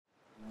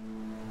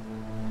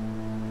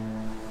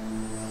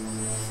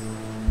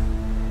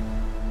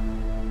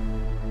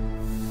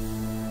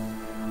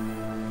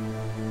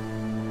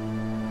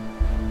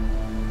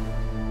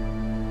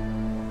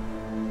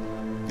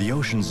The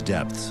ocean's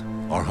depths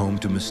are home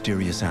to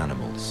mysterious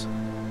animals.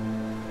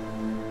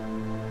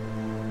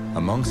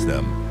 Amongst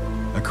them,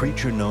 a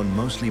creature known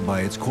mostly by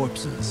its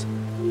corpses,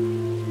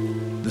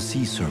 the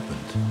sea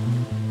serpent.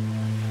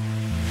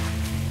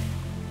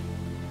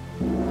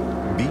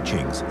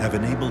 Beachings have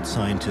enabled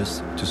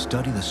scientists to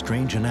study the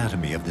strange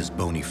anatomy of this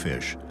bony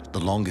fish, the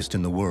longest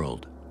in the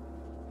world.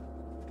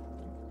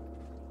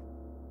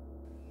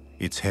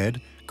 Its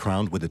head,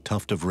 crowned with a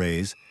tuft of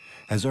rays,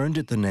 has earned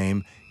it the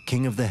name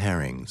King of the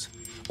Herrings,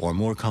 or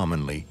more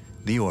commonly,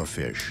 the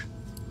oarfish.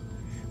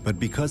 But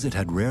because it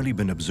had rarely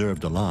been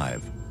observed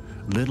alive,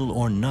 little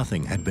or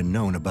nothing had been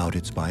known about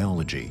its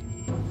biology.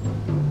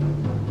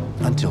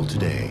 Until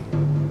today.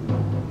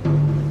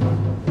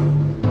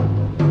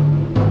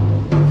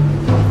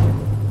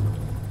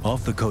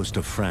 Off the coast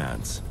of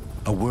France,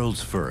 a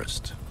world's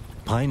first,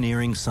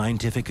 pioneering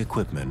scientific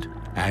equipment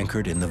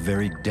anchored in the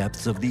very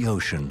depths of the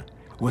ocean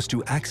was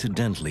to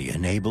accidentally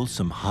enable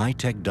some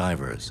high-tech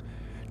divers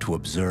to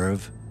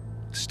observe,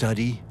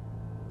 study,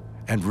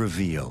 and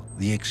reveal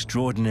the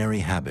extraordinary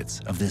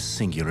habits of this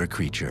singular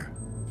creature.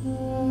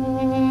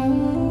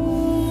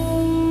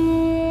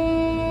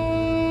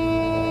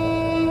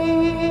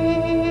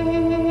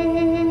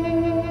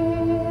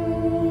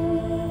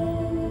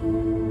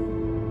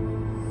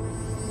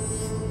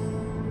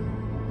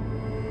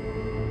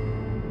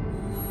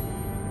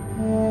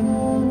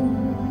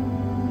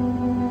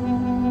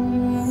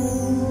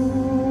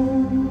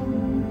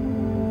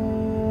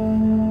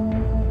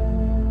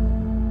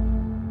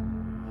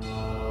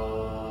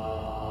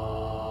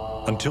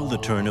 Until the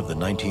turn of the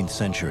 19th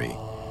century,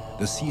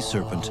 the sea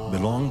serpent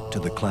belonged to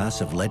the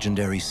class of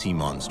legendary sea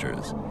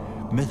monsters,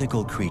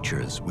 mythical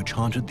creatures which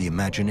haunted the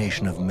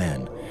imagination of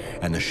men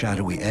and the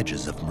shadowy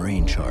edges of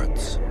marine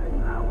charts.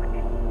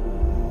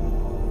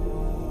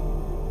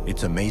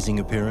 Its amazing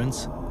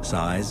appearance,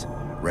 size,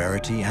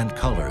 rarity, and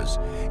colors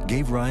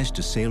gave rise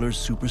to sailors'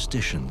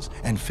 superstitions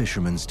and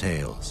fishermen's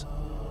tales.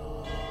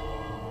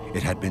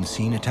 It had been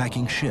seen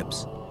attacking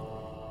ships,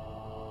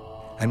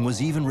 and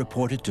was even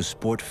reported to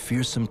sport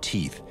fearsome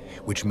teeth,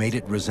 which made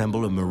it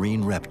resemble a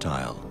marine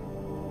reptile.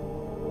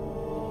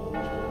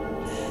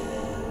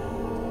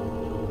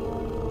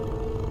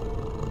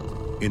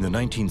 In the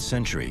 19th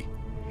century,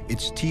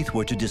 its teeth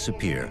were to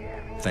disappear,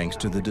 thanks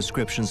to the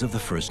descriptions of the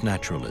first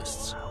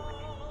naturalists.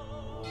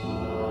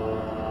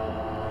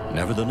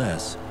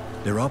 Nevertheless,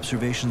 their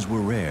observations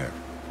were rare,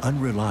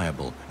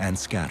 unreliable, and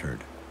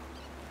scattered.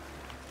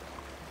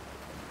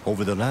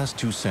 Over the last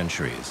 2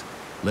 centuries,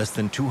 less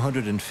than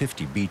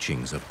 250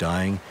 beachings of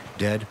dying,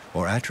 dead,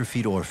 or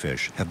atrophied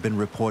oarfish have been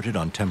reported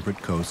on temperate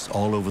coasts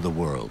all over the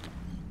world.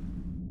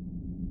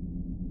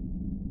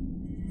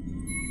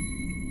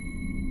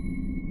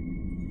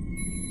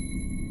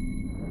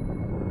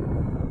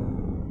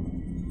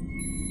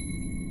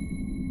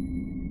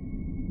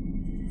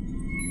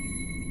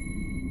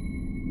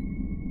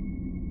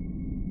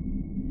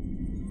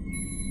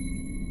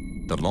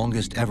 The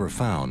longest ever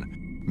found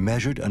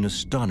measured an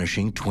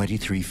astonishing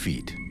 23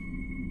 feet.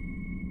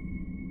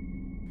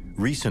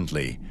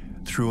 Recently,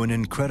 through an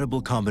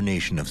incredible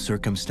combination of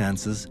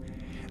circumstances,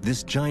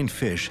 this giant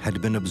fish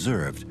had been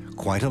observed,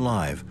 quite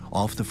alive,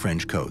 off the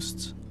French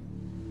coasts.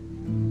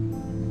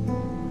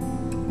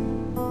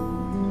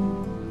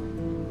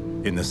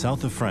 In the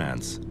south of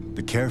France,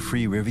 the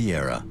carefree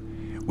Riviera,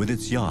 with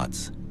its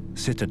yachts,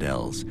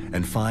 citadels,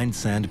 and fine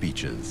sand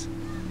beaches.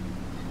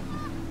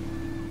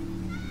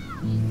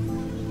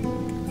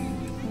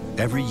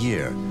 Every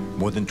year,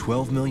 more than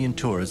 12 million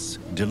tourists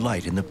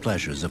delight in the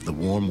pleasures of the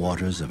warm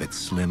waters of its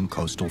slim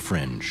coastal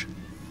fringe.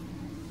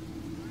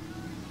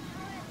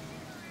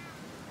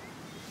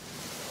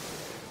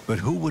 But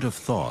who would have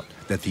thought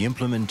that the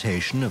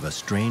implementation of a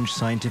strange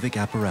scientific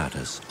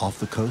apparatus off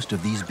the coast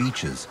of these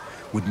beaches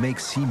would make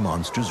sea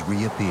monsters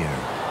reappear?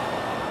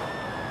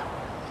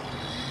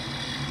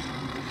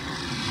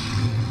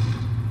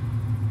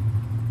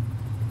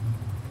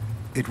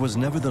 It was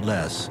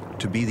nevertheless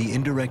to be the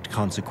indirect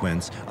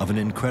consequence of an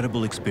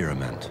incredible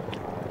experiment.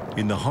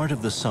 In the heart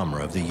of the summer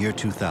of the year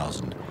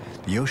 2000,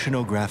 the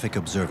Oceanographic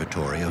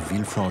Observatory of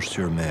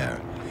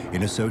Villefranche-sur-Mer,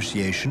 in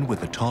association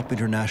with the top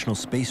international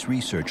space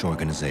research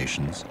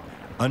organizations,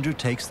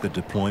 undertakes the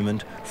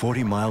deployment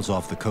 40 miles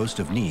off the coast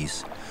of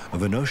Nice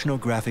of an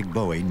oceanographic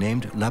buoy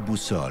named La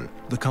Boussole,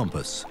 the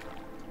compass.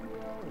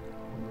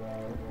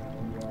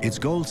 Its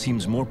goal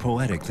seems more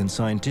poetic than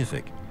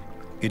scientific.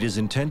 It is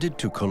intended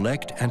to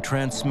collect and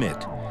transmit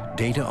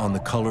data on the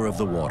color of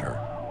the water.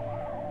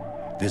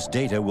 This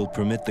data will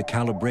permit the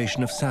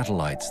calibration of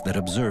satellites that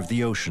observe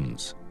the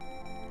oceans.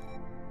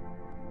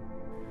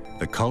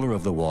 The color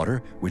of the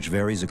water, which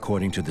varies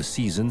according to the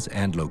seasons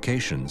and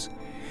locations,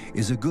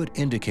 is a good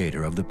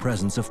indicator of the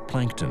presence of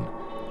plankton.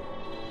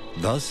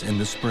 Thus, in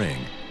the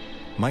spring,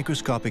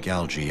 microscopic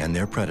algae and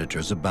their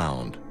predators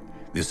abound.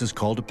 This is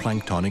called a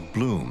planktonic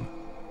bloom.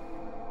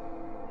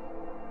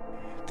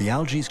 The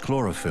algae's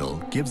chlorophyll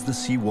gives the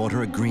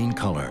seawater a green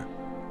color.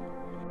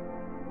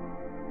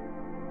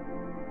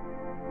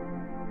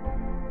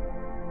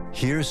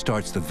 Here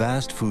starts the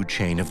vast food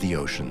chain of the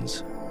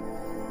oceans.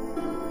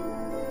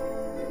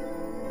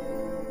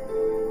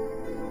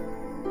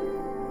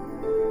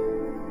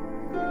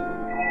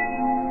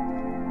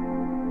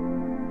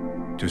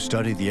 To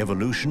study the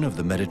evolution of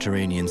the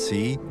Mediterranean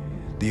Sea,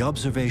 the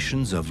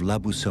observations of La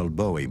Boussole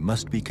buoy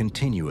must be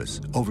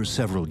continuous over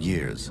several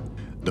years.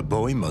 The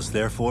buoy must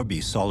therefore be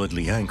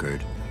solidly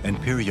anchored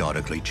and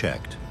periodically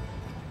checked.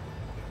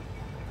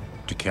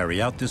 To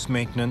carry out this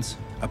maintenance,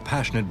 a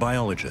passionate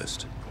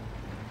biologist.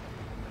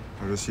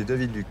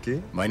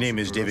 My name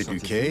is David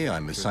Duquet.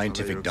 I'm a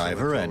scientific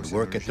diver and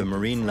work at the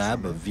Marine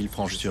Lab of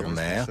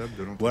Villefranche-sur-Mer,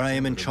 where I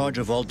am in charge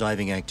of all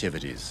diving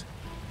activities.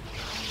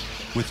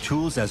 With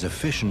tools as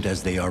efficient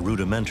as they are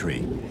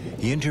rudimentary,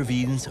 he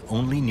intervenes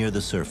only near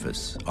the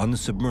surface, on the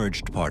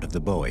submerged part of the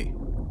buoy.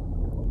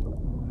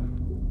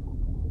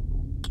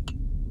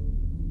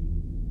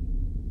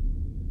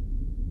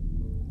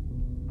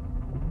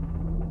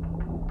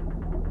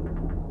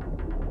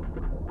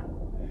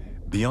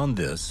 Beyond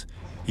this,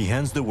 he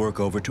hands the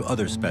work over to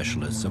other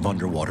specialists of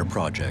underwater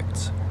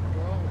projects.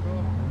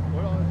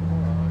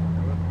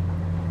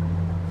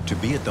 To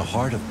be at the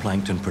heart of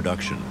plankton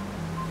production,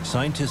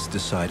 scientists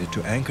decided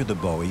to anchor the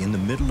buoy in the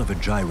middle of a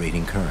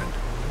gyrating current.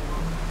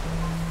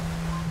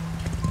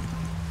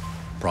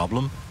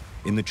 Problem?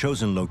 In the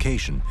chosen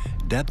location,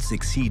 depths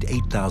exceed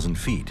 8,000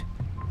 feet.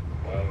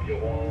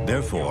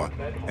 Therefore,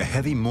 a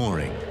heavy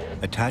mooring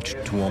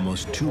attached to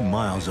almost 2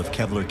 miles of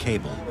Kevlar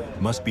cable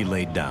must be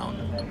laid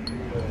down.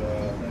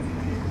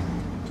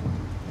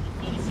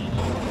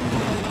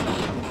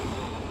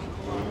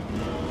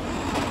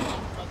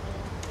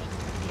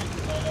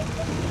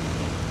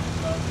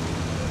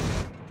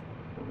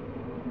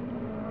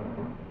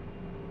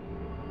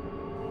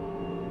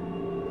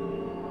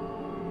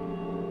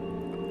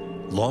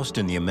 Lost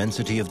in the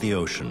immensity of the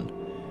ocean,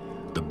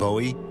 the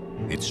buoy,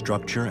 its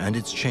structure and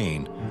its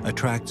chain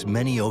attracts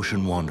many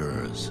ocean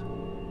wanderers.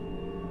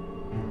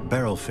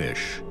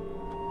 Barrelfish,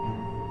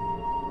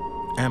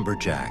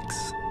 amberjacks,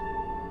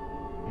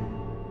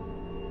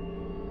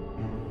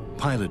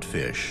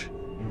 pilotfish,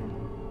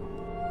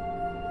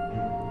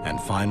 and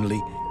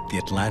finally, the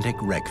Atlantic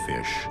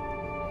wreckfish.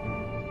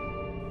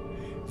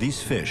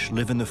 These fish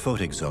live in the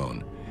photic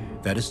zone.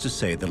 That is to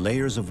say, the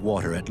layers of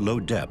water at low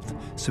depth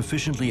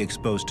sufficiently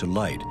exposed to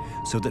light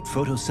so that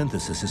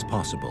photosynthesis is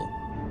possible.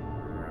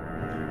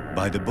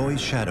 By the buoy's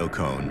shadow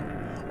cone,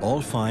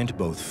 all find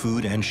both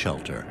food and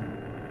shelter.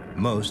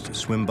 Most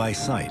swim by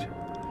sight.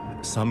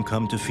 Some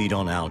come to feed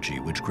on algae,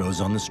 which grows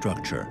on the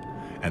structure,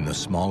 and the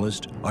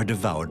smallest are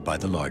devoured by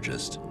the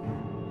largest.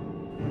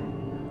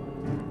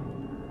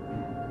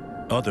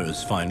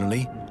 Others,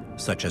 finally,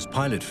 such as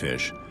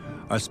pilotfish,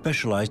 are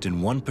specialized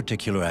in one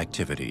particular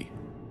activity: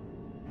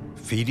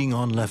 feeding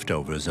on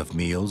leftovers of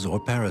meals or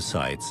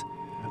parasites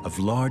of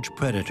large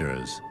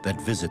predators that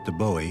visit the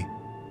buoy,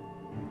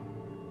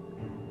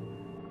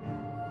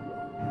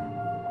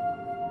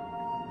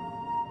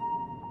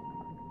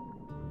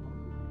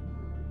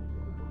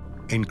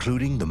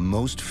 including the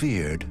most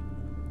feared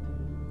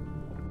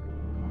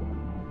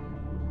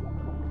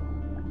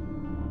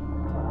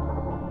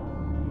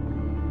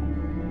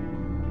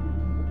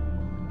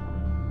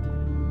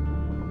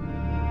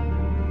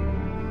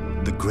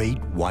the great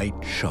white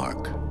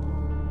shark.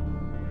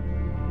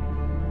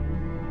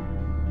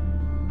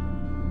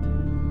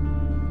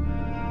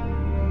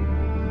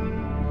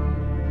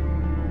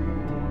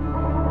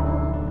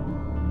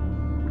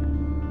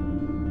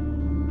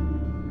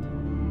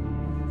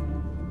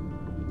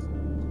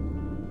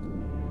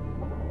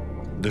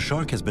 The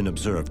shark has been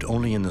observed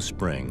only in the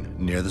spring,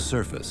 near the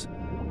surface,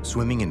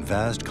 swimming in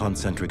vast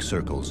concentric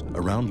circles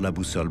around La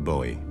Boussole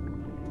buoy.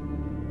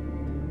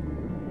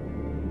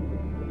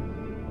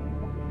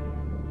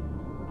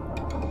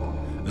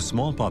 A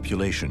small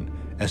population,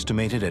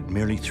 estimated at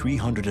merely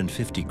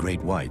 350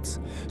 great whites,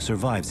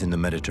 survives in the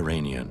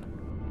Mediterranean.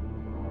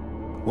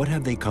 What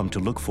have they come to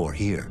look for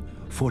here,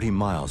 40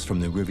 miles from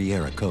the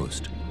Riviera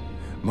coast?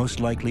 Most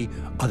likely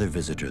other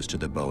visitors to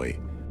the buoy,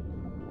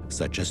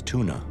 such as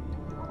tuna.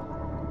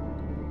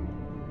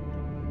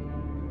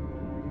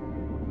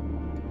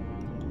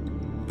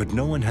 But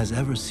no one has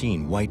ever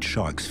seen white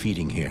sharks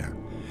feeding here,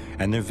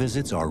 and their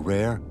visits are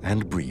rare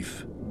and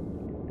brief.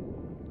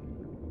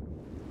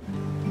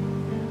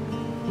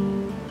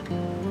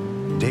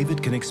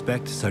 David can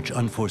expect such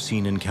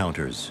unforeseen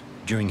encounters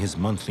during his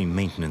monthly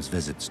maintenance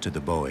visits to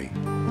the buoy.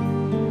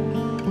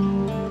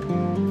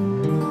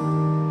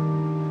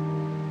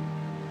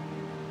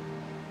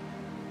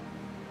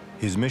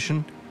 His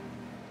mission?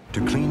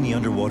 To clean the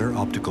underwater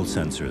optical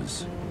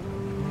sensors.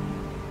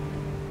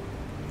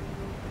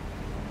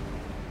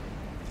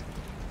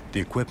 The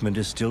equipment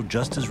is still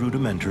just as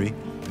rudimentary,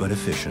 but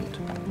efficient.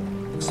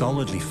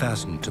 Solidly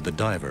fastened to the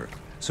diver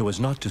so as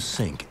not to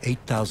sink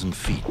 8,000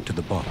 feet to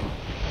the bottom.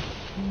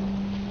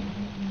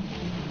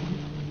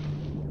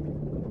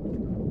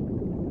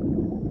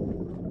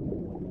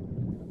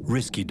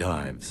 Risky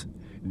dives.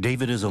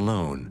 David is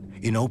alone,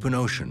 in open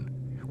ocean,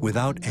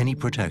 without any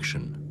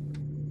protection.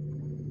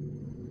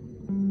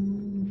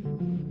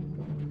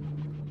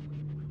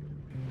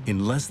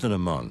 In less than a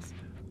month,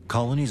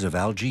 colonies of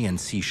algae and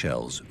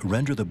seashells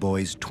render the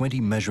buoy's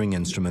 20 measuring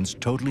instruments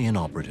totally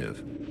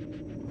inoperative.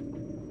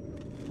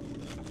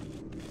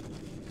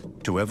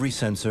 To every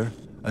sensor,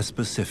 a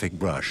specific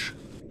brush.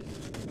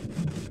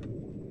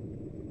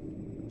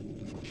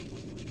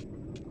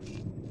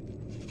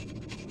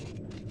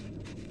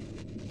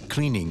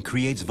 Cleaning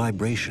creates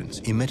vibrations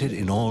emitted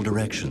in all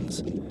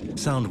directions,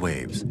 sound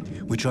waves,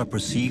 which are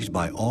perceived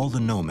by all the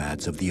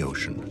nomads of the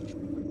ocean.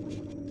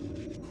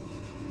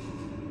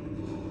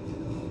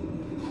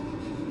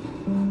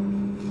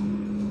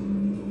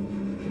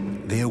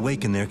 They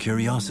awaken their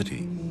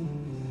curiosity.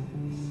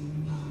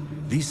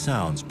 These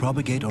sounds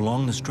propagate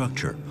along the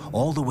structure,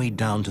 all the way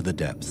down to the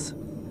depths.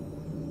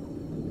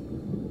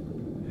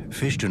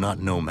 Fish do not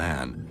know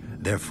man,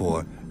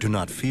 therefore do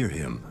not fear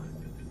him.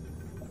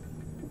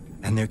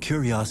 And their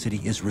curiosity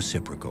is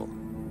reciprocal.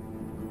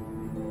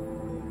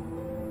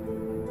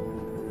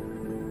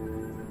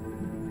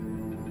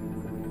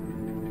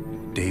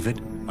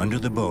 David, under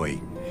the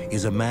buoy,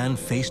 is a man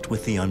faced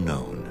with the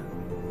unknown.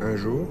 Un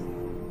jour,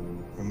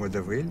 au mois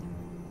d'avril,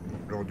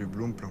 lors du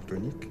bloom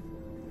planctonique,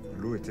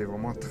 l'eau était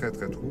vraiment très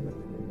trouble.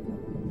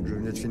 Je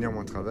venais de finir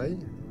mon travail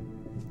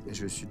et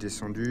je suis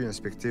descendu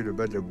inspecter le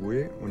bas de la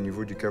bouée au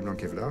niveau du câble en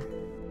Kevlar.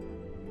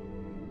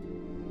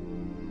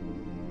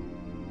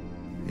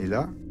 Et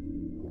là,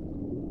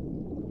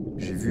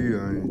 j'ai vu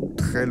un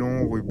très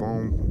long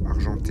ruban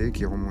argenté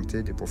qui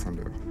remontait des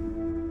profondeurs.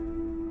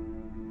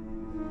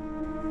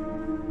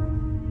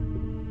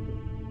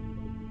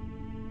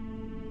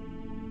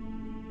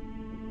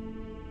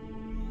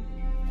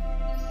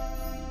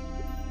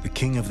 The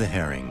king of the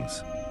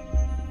herrings.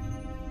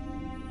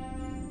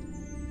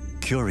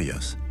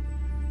 Curious,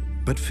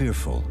 but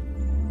fearful.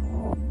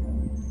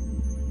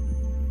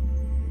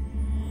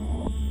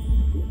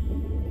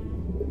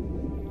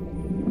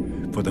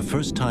 For the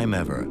first time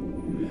ever,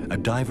 a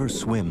diver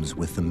swims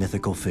with the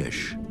mythical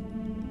fish.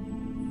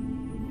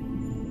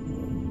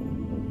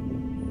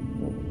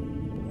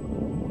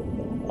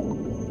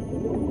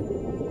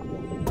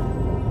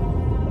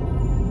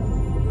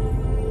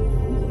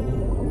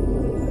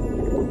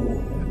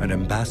 An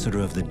ambassador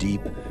of the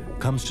deep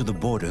comes to the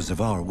borders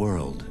of our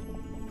world.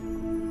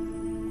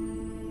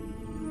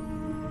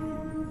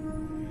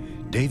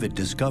 David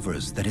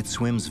discovers that it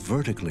swims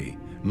vertically,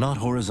 not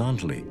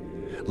horizontally,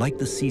 like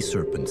the sea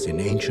serpents in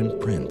ancient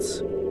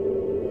prints.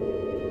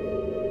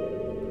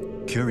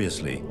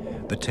 Curiously,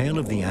 the tail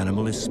of the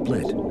animal is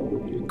split.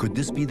 Could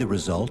this be the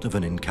result of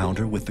an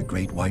encounter with the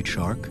great white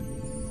shark?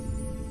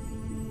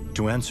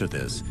 To answer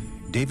this,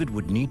 David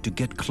would need to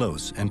get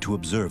close and to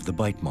observe the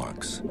bite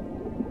marks.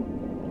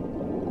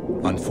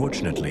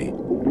 Unfortunately,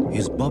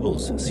 his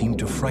bubbles seem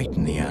to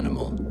frighten the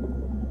animal.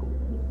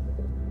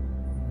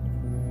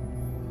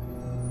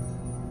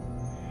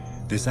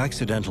 This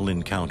accidental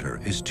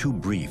encounter is too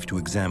brief to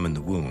examine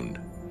the wound.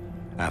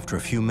 After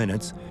a few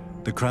minutes,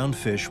 the crowned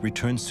fish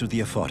returns to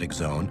the aphotic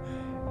zone,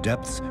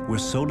 depths where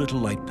so little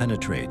light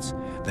penetrates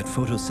that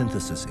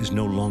photosynthesis is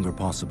no longer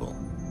possible.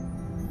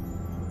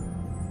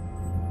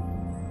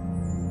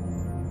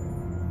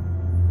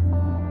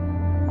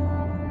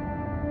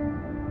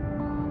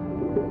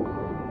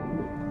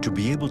 To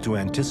be able to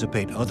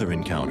anticipate other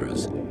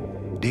encounters,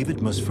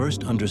 David must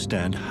first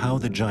understand how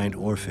the giant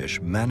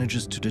oarfish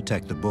manages to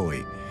detect the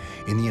buoy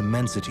in the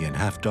immensity and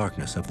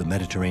half-darkness of the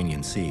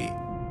Mediterranean Sea.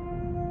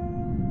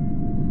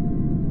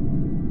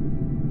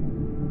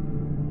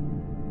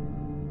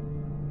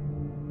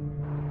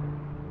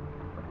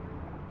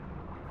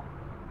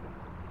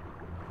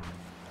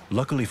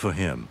 Luckily for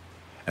him,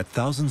 at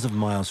thousands of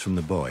miles from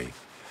the buoy,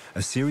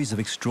 a series of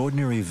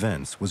extraordinary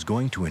events was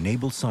going to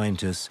enable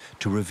scientists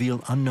to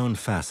reveal unknown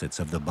facets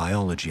of the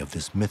biology of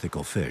this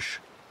mythical fish.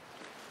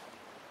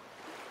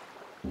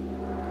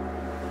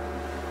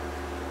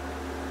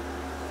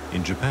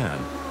 In Japan,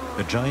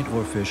 the giant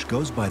oarfish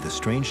goes by the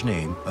strange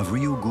name of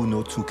Ryugu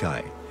no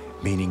Tsukai,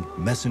 meaning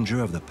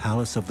messenger of the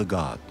palace of the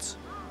gods.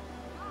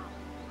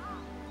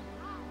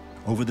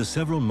 Over the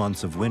several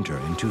months of winter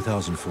in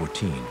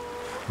 2014,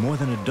 more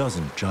than a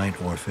dozen giant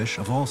oarfish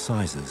of all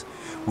sizes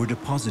were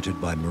deposited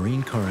by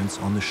marine currents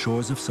on the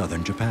shores of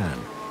southern Japan.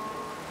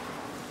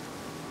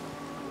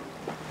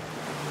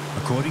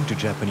 According to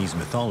Japanese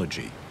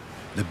mythology,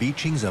 the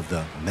beachings of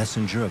the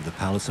messenger of the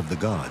palace of the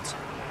gods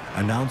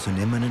announce an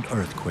imminent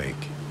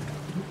earthquake.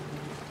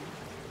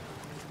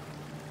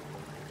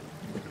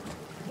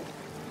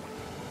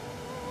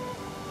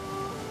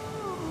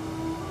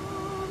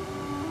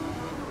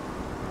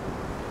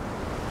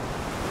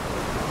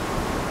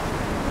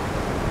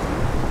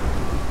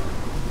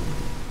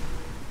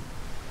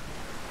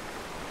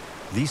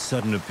 These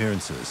sudden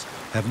appearances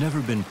have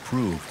never been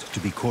proved to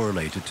be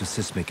correlated to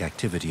seismic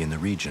activity in the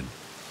region.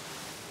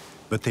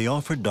 But they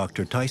offered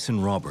Dr.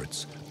 Tyson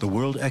Roberts, the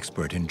world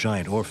expert in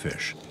giant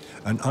oarfish,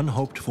 an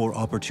unhoped-for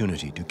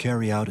opportunity to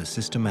carry out a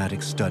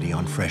systematic study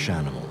on fresh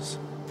animals.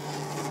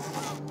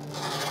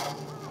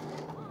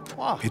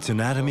 Wow. Its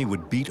anatomy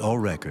would beat all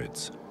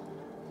records.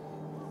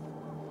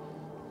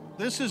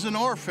 This is an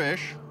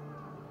oarfish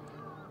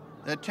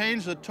that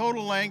attains a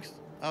total length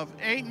of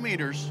 8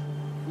 meters,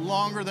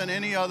 longer than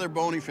any other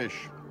bony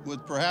fish,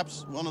 with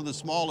perhaps one of the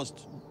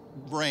smallest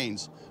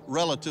brains,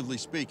 relatively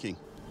speaking.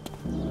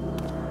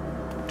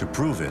 To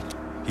prove it,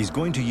 He's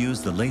going to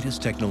use the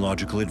latest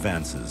technological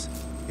advances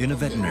in a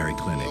veterinary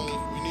clinic.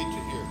 We need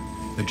to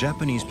hear. The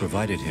Japanese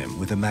provided him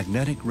with a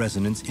magnetic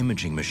resonance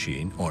imaging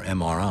machine, or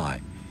MRI,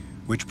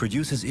 which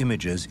produces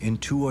images in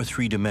 2 or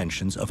 3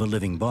 dimensions of a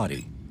living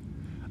body.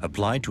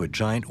 Applied to a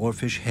giant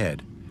oarfish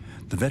head,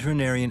 the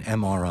veterinarian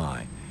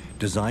MRI,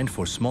 designed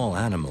for small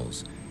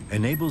animals,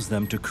 enables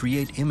them to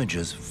create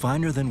images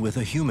finer than with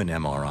a human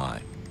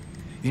MRI,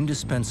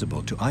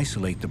 indispensable to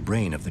isolate the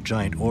brain of the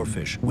giant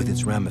oarfish with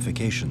its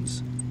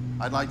ramifications.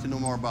 I'd like to know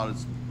more about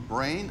its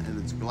brain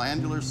and its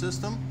glandular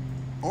system.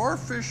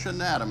 Oarfish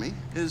anatomy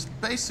is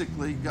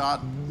basically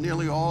got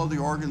nearly all of the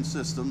organ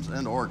systems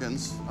and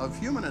organs of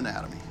human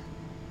anatomy.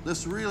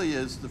 This really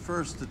is the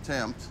first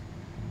attempt,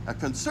 a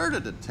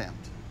concerted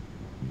attempt,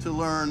 to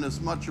learn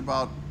as much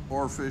about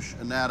oarfish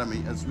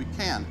anatomy as we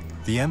can.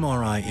 The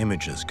MRI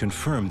images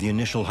confirm the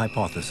initial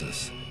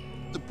hypothesis.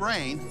 The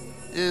brain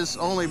is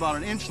only about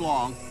 1 inch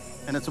long,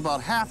 and it's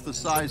about half the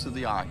size of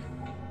the eye.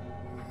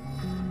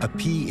 A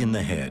pea in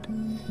the head.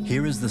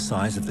 Here is the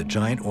size of the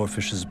giant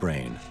oarfish's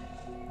brain.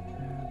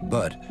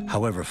 But,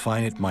 however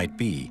fine it might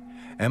be,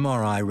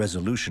 MRI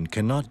resolution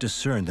cannot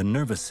discern the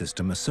nervous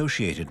system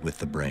associated with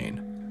the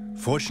brain.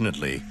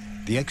 Fortunately,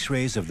 the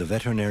X-rays of the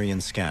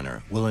veterinarian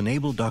scanner will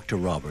enable Dr.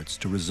 Roberts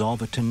to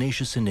resolve a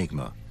tenacious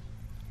enigma.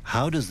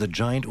 How does the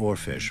giant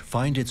oarfish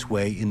find its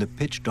way in the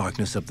pitch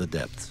darkness of the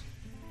depths?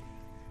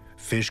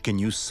 Fish can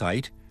use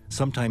sight,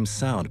 sometimes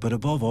sound, but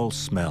above all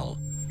smell.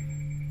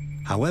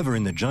 However,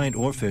 in the giant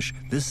oarfish,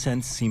 this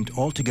sense seemed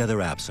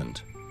altogether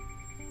absent.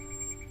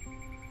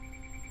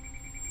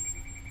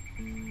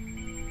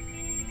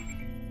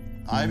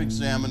 I've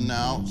examined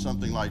now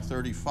something like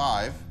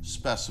 35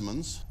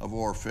 specimens of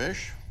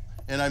oarfish,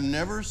 and I've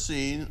never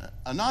seen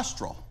a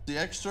nostril,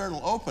 the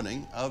external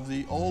opening of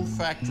the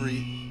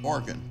olfactory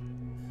organ.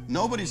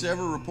 Nobody's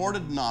ever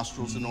reported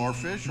nostrils in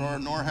oarfish,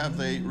 nor have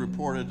they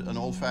reported an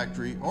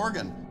olfactory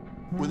organ.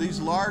 With these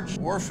large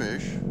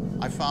oarfish,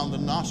 I found the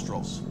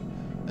nostrils.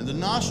 And the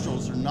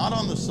nostrils are not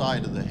on the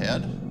side of the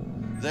head.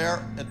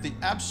 They're at the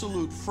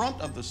absolute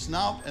front of the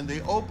snout, and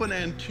they open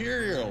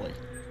anteriorly.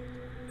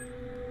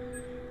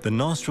 The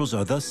nostrils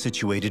are thus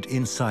situated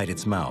inside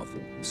its mouth,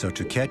 so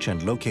to catch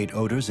and locate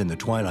odors in the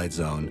twilight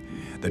zone,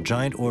 the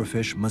giant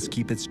oarfish must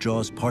keep its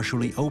jaws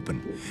partially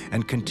open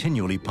and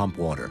continually pump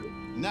water.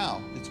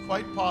 Now, it's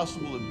quite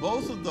possible that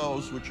both of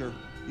those, which are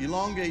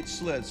elongate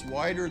slits,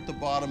 wider at the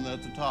bottom than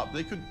at the top,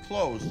 they could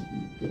close.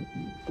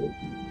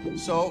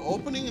 So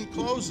opening and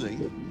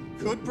closing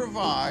could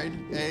provide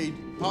a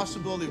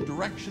possibility of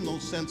directional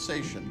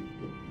sensation.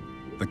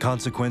 The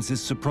consequence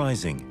is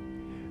surprising.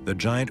 The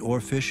giant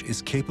oarfish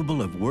is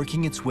capable of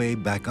working its way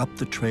back up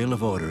the trail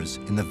of odors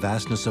in the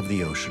vastness of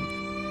the ocean,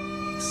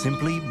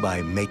 simply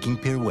by making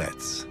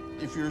pirouettes.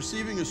 If you're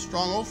receiving a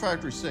strong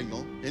olfactory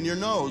signal in your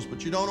nose,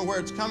 but you don't know where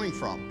it's coming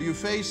from, you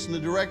face in the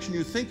direction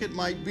you think it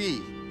might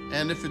be.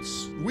 And if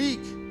it's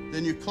weak,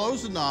 then you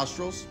close the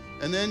nostrils,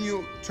 and then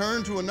you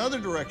turn to another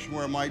direction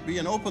where it might be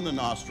and open the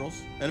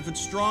nostrils. And if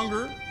it's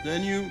stronger,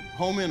 then you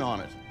home in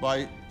on it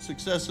by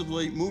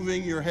successively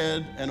moving your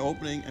head and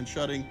opening and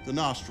shutting the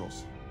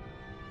nostrils.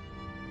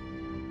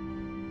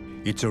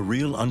 It's a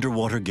real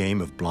underwater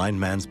game of blind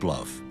man's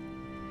bluff.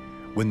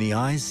 When the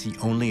eyes see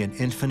only an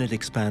infinite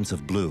expanse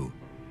of blue,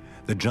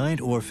 the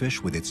giant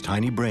oarfish with its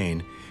tiny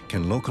brain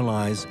can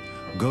localize,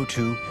 go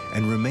to,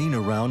 and remain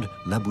around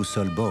la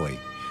boussole buoy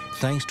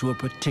thanks to a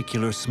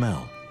particular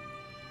smell.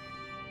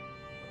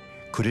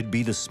 Could it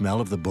be the smell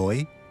of the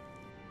buoy?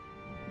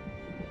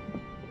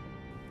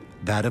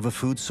 That of a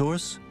food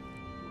source?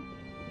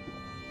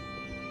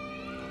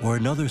 Or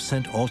another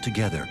scent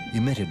altogether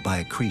emitted by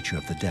a creature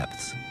of the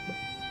depths?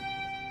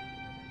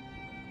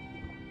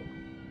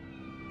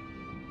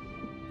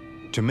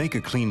 To make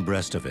a clean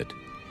breast of it,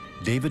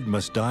 David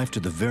must dive to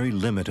the very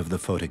limit of the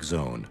photic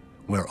zone,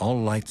 where all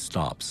light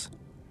stops.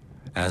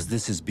 As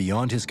this is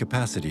beyond his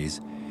capacities,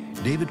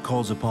 David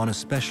calls upon a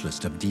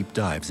specialist of deep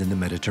dives in the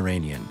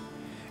Mediterranean,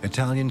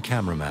 Italian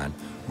cameraman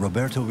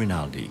Roberto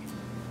Rinaldi.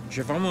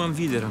 J'ai vraiment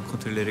envie de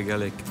rencontrer les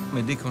régalèques.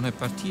 Mais dès qu'on est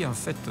parti, en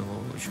fait,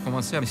 je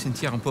commençais à me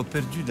sentir un peu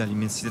perdu dans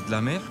l'immensité de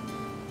la mer.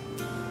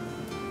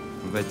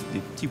 On va être des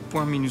petits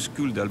points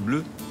minuscules dans le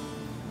bleu.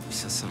 Et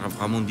ça sera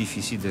vraiment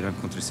difficile de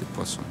rencontrer ces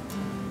poissons.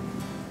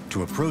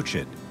 To approach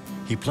it,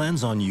 he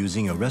plans on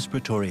using a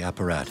respiratory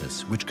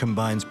apparatus which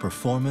combines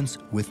performance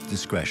with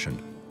discretion,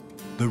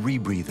 the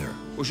rebreather.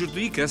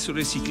 Aujourd'hui, grâce au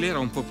recycleur,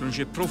 on peut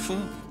plonger profond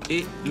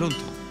et longtemps.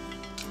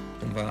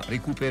 On va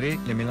récupérer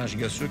les mélanges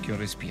gazeux qu'on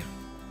respire.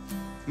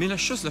 Mais la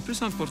chose la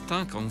plus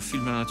importante quand on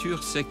filme la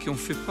nature, c'est qu'on ne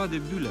fait pas de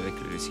bulles avec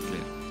le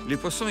recycleur. Les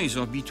poissons, ils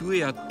sont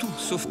habitués à tout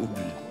sauf aux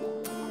bulles.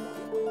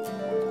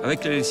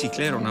 Avec le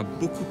recycleur, on a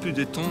beaucoup plus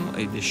de temps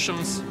et de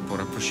chances pour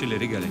approcher les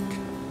régalèques.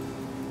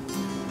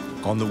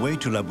 On the way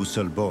to La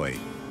Boussole Buoy,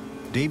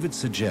 David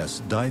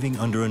suggests diving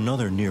under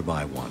another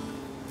nearby one,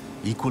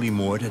 equally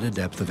moored at a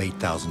depth of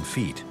 8,000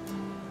 feet,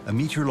 a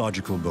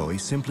meteorological buoy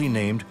simply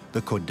named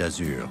the Côte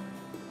d'Azur.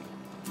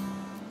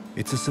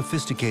 It's a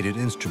sophisticated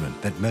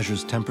instrument that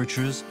measures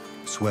temperatures,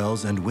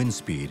 swells, and wind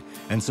speed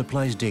and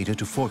supplies data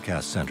to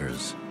forecast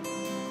centers.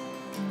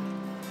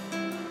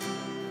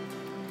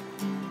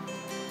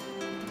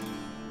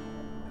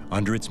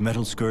 Under its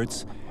metal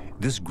skirts,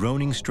 this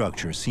groaning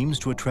structure seems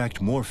to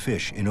attract more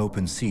fish in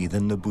open sea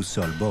than the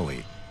boussole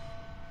buoy.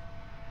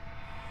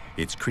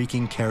 Its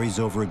creaking carries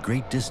over a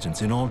great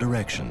distance in all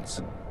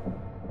directions.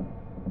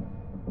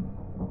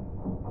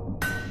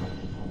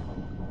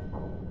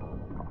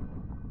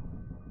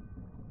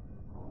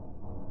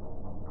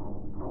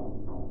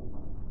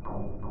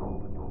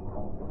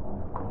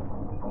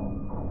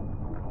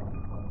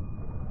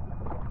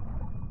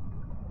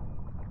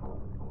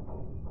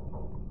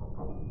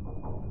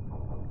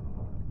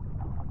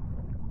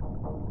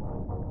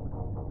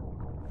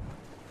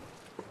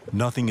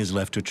 Nothing is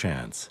left to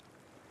chance.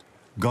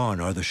 Gone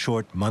are the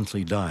short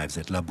monthly dives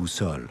at La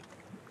Boussole.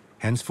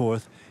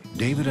 Henceforth,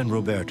 David and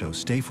Roberto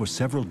stay for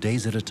several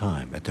days at a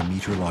time at the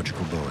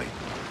meteorological buoy,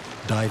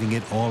 diving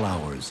at all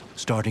hours,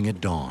 starting at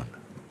dawn.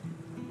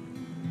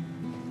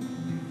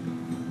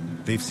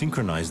 They've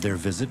synchronized their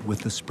visit with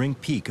the spring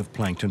peak of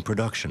plankton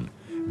production,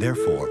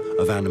 therefore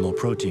of animal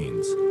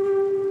proteins.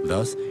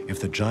 Thus,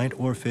 if the giant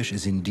oarfish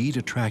is indeed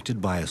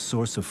attracted by a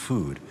source of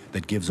food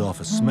that gives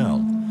off a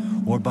smell,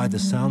 or by the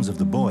sounds of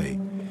the buoy,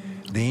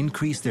 they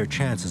increase their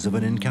chances of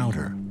an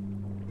encounter.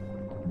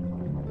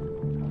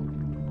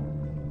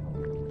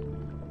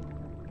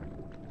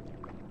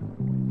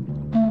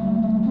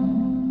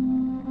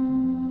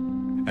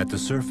 At the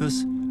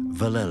surface,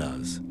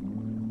 velellas.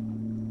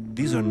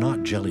 These are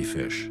not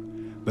jellyfish,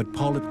 but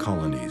polyp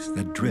colonies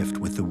that drift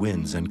with the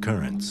winds and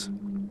currents.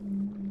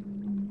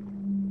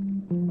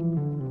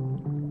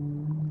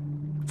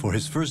 For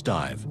his first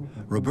dive,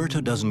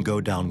 Roberto doesn't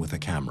go down with a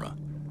camera,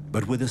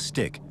 but with a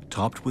stick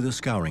topped with a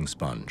scouring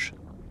sponge.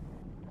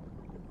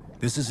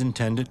 This is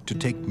intended to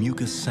take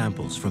mucus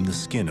samples from the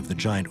skin of the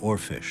giant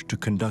oarfish to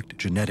conduct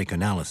genetic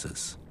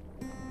analysis.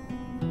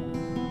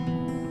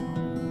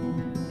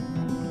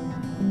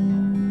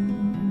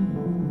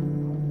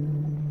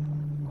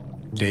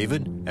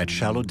 David at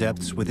shallow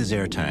depths with his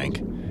air tank,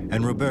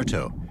 and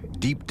Roberto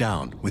deep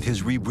down with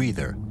his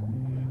rebreather.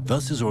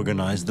 Thus is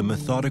organized the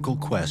methodical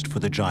quest for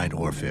the giant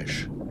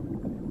oarfish.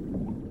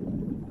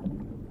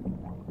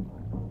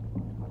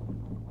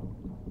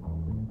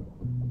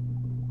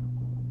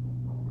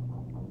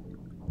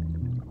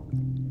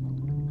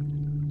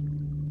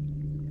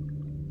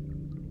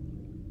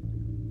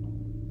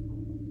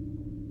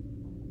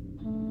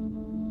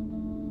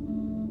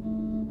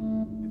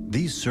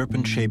 These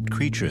serpent-shaped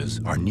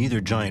creatures are neither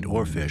giant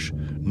oarfish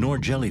nor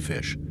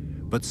jellyfish,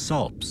 but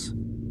salps,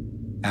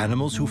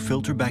 animals who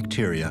filter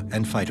bacteria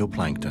and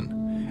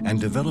phytoplankton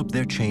and develop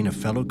their chain of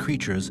fellow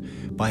creatures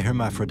by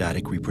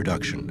hermaphroditic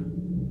reproduction.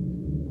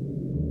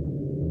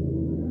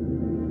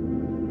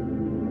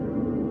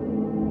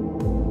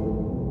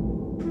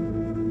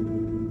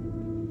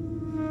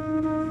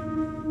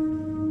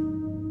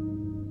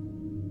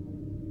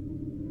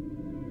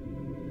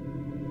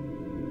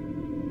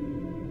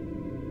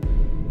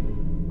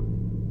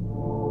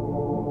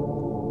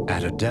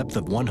 At a depth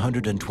of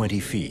 120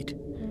 feet,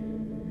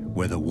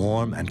 where the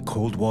warm and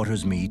cold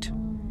waters meet,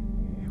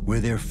 where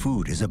their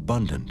food is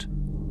abundant,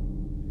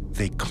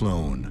 they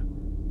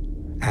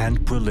clone and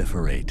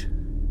proliferate.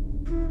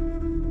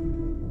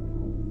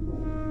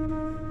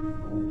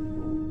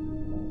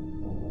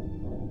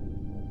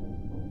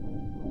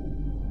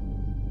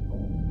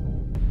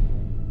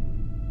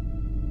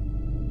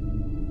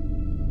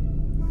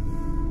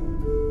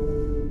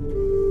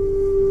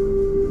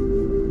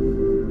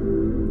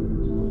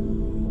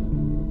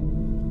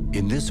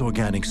 In this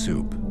organic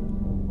soup,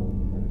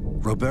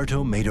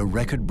 Roberto made a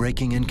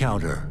record-breaking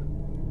encounter.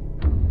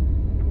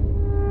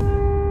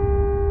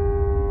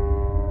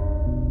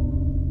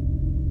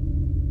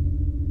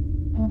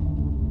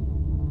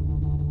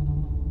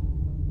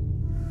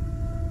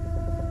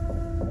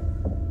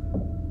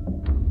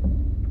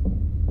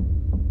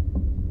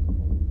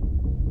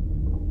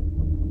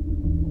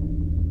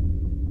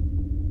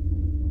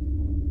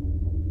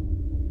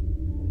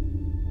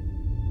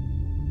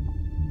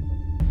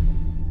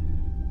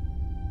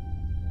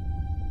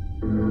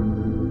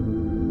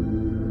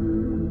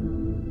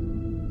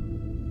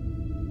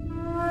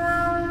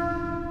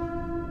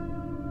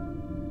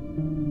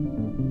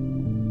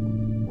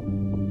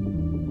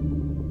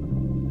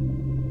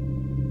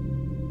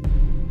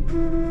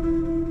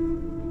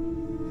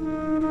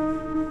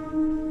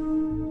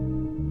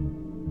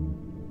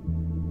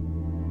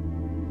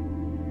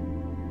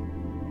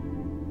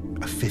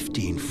 A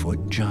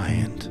 15-foot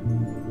giant.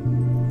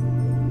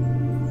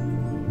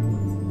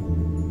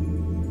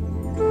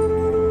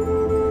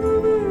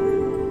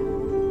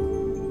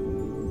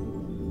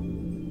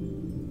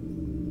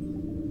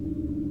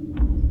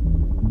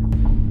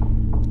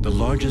 The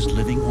largest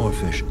living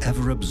oarfish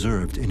ever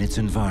observed in its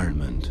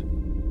environment.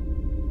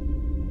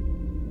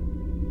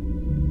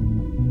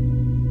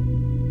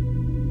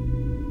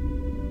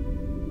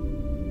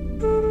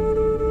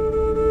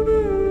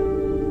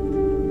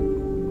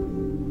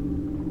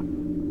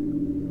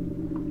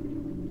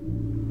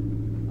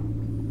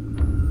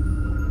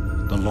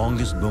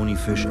 longest bony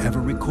fish ever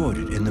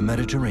recorded in the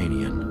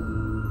Mediterranean.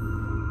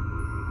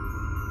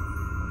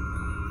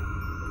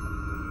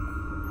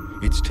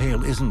 Its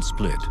tail isn't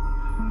split,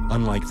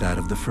 unlike that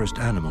of the first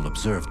animal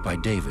observed by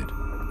David.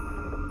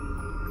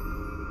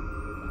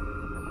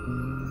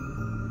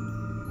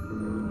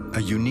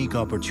 A unique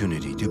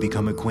opportunity to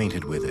become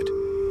acquainted with it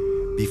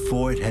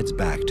before it heads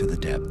back to the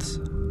depths.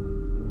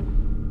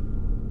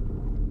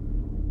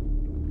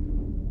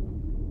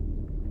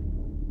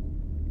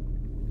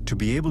 To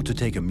be able to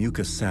take a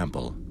mucus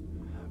sample,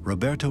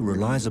 Roberto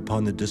relies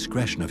upon the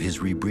discretion of his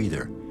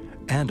rebreather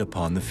and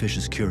upon the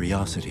fish's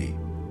curiosity.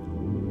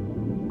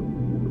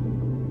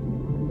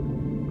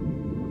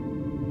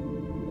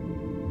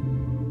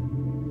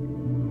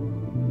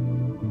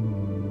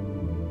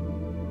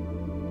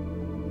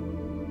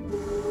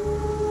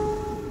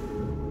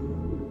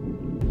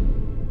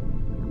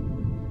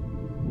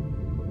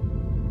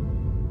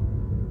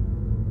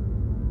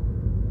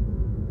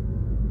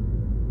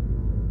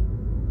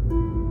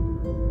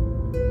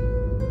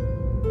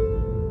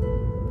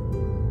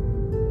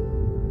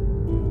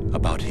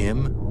 About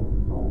him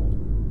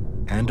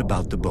and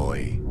about the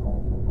buoy.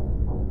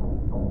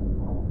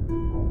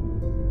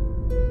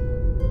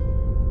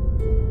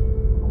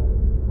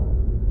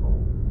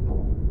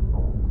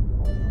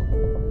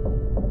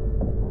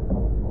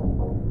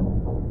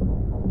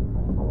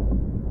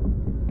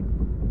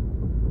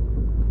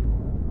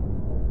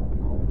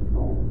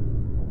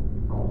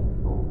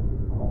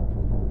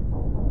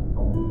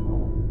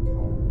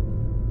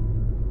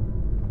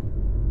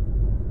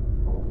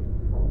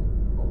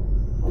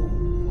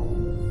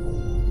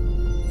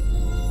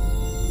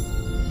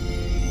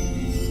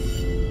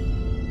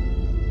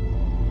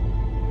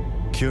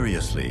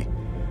 Curiously,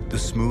 the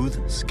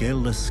smooth,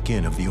 scaleless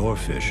skin of the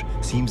oarfish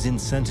seems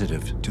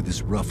insensitive to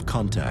this rough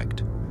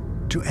contact,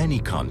 to any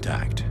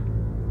contact.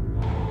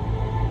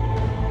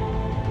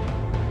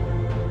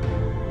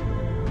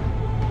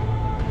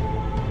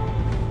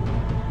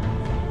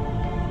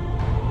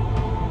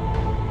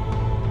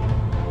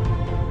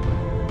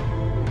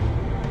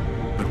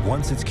 But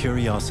once its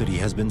curiosity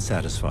has been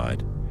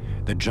satisfied,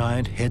 the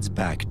giant heads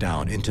back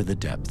down into the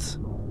depths.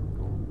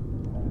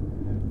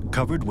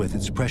 Covered with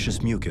its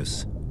precious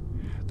mucus,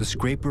 the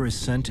scraper is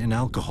sent in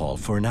alcohol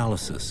for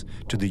analysis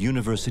to the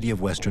University of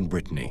Western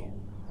Brittany.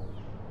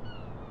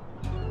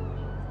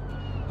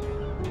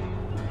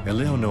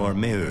 Eleonore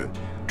Meheu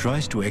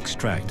tries to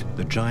extract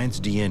the giant's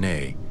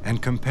DNA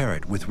and compare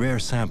it with rare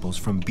samples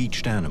from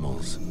beached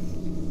animals.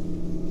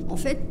 In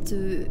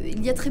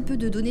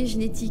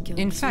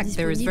fact,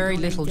 there is very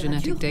little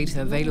genetic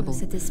data available.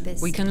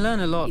 We can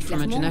learn a lot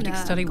from a genetic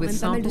study with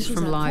samples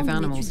from live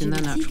animals in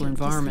their natural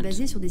environment.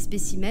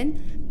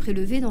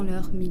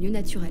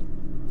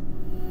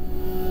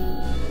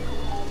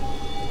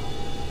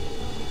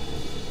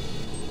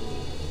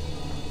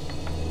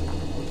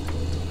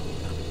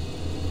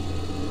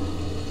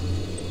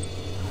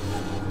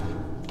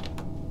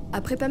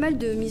 After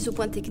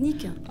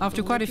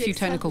quite a few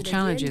technical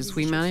challenges,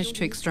 we managed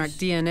to extract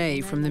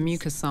DNA from the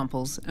mucus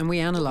samples, and we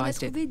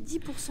analyzed it.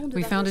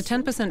 We found a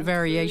 10%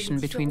 variation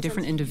between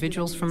different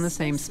individuals from the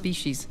same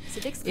species.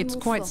 It's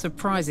quite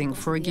surprising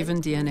for a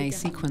given DNA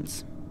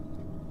sequence.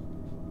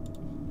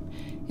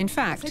 In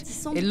fact,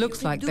 it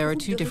looks like there are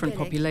two different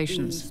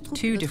populations,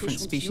 two different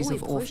species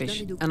of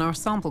oarfish, and our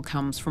sample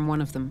comes from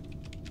one of them.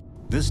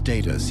 This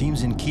data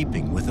seems in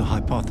keeping with the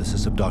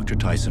hypothesis of Dr.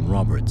 Tyson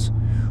Roberts,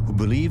 who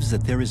believes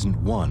that there isn't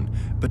one,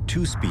 but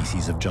two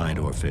species of giant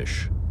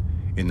oarfish.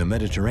 In the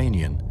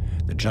Mediterranean,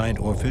 the giant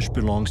oarfish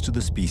belongs to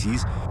the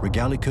species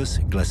Regalicus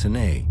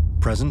glessinae,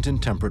 present in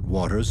temperate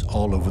waters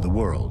all over the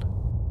world.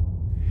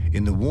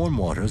 In the warm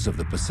waters of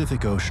the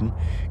Pacific Ocean,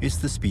 it's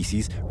the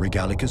species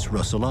Regalicus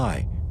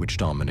russellii which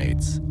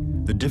dominates.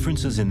 The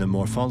differences in the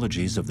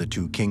morphologies of the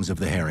two kings of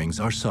the herrings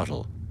are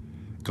subtle.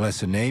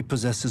 Glessinae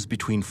possesses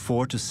between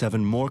 4 to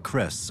 7 more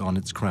crests on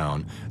its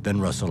crown than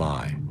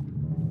russellii.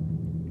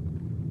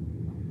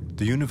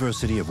 The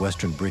University of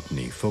Western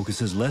Brittany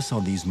focuses less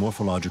on these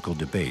morphological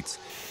debates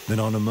than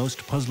on a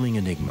most puzzling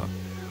enigma.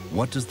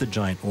 What does the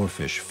giant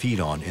oarfish feed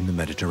on in the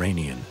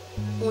Mediterranean?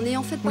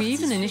 We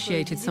even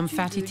initiated some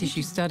fatty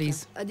tissue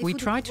studies. We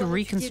tried to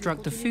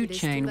reconstruct the food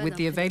chain with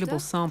the available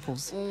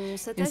samples.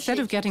 Instead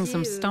of getting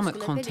some stomach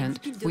content,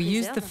 we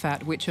used the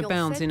fat which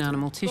abounds in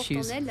animal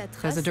tissues.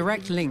 There's a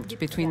direct link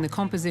between the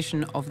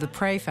composition of the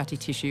prey fatty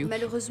tissue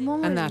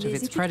and that of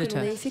its predator.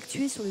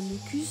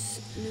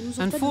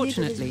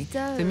 Unfortunately,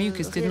 the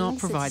mucus did not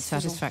provide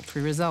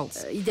satisfactory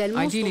results.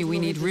 Ideally, we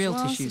need real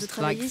tissues,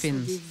 like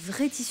fins.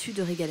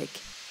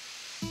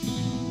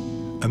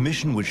 A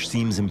mission which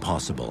seems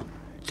impossible,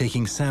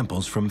 taking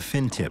samples from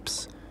fin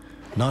tips,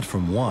 not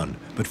from one,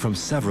 but from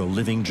several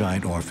living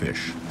giant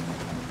oarfish.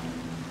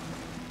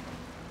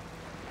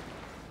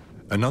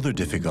 Another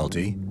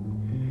difficulty,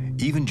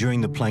 even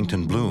during the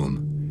plankton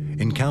bloom,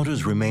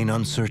 encounters remain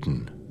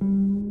uncertain.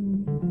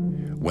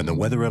 When the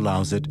weather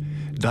allows it,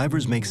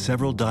 divers make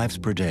several dives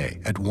per day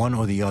at one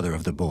or the other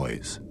of the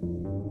buoys.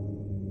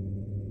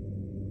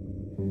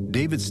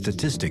 David's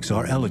statistics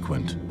are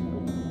eloquent.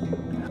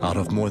 Out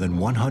of more than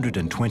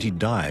 120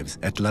 dives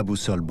at La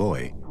Boussole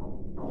Buoy,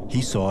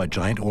 he saw a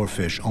giant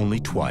oarfish only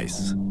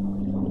twice.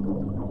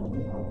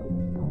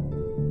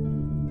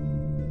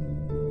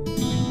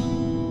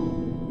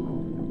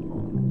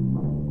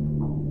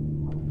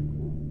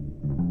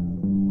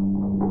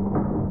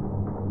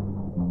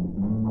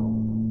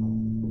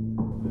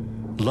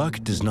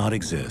 Luck does not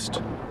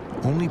exist.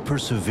 Only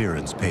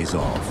perseverance pays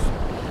off.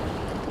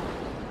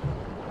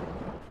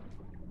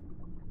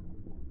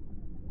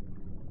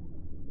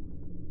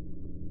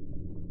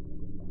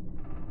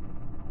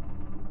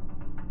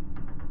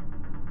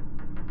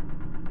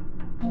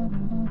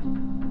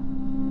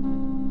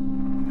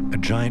 A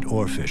giant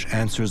oarfish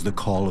answers the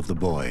call of the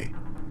buoy.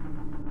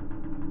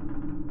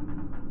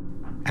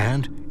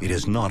 And it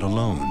is not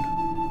alone.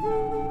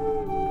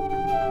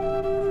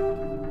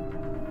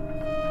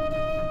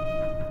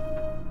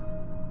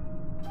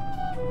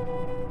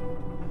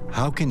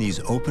 How can these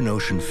open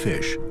ocean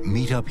fish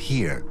meet up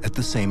here at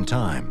the same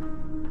time?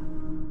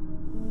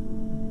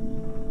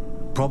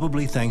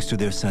 Probably thanks to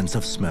their sense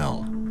of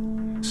smell.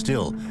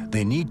 Still,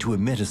 they need to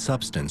emit a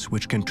substance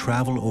which can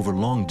travel over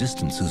long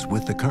distances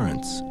with the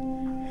currents.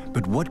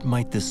 But what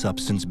might this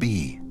substance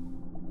be?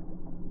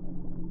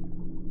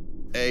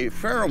 A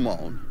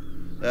pheromone,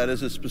 that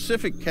is a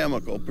specific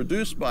chemical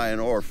produced by an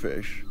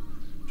oarfish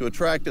to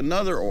attract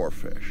another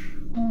oarfish.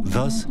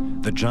 Thus,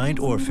 the giant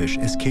oarfish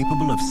is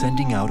capable of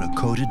sending out a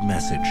coded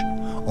message,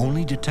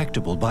 only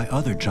detectable by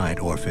other giant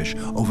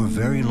oarfish over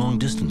very long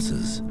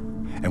distances.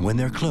 And when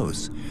they're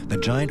close, the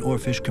giant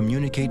oarfish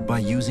communicate by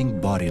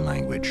using body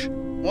language.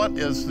 What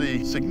is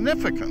the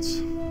significance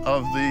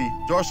of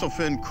the dorsal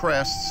fin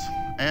crests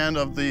and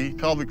of the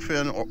pelvic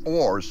fin or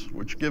oars,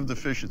 which give the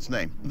fish its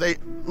name? They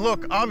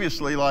look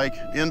obviously like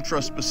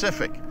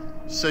intraspecific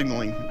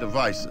signaling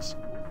devices.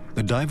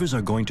 The divers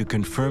are going to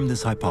confirm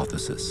this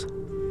hypothesis.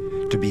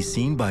 To be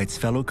seen by its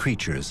fellow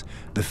creatures,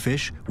 the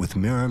fish, with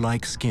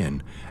mirror-like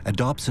skin,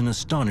 adopts an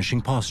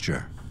astonishing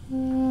posture.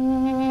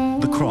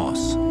 The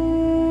cross.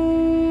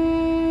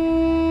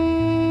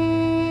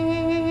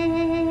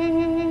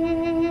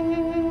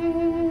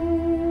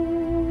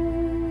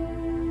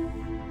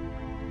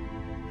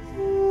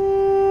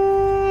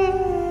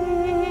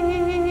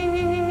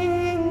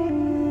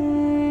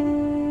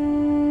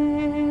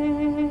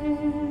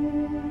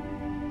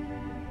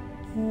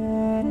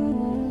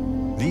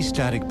 These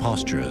static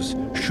postures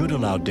should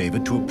allow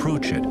David to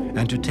approach it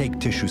and to take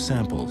tissue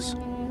samples.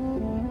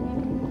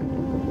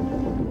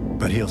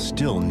 But he'll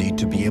still need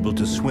to be able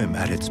to swim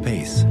at its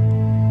pace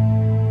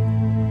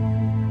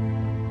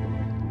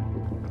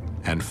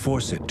and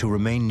force it to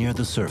remain near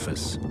the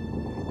surface.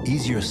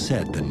 Easier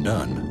said than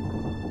done.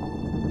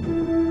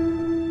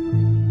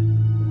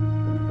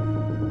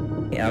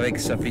 Avec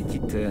sa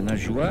petite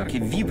nageoire qui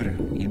vibre,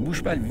 il ne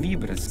bouge pas, il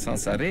vibre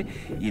sans arrêt,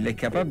 il est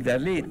capable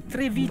d'aller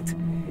très vite.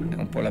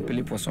 On peut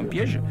l'appeler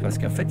poisson-piège parce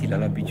qu'en fait, il a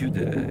l'habitude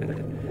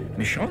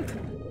méchante.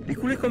 Il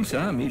coule comme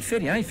ça, mais il ne fait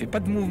rien, il ne fait pas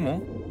de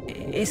mouvement.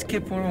 Est-ce que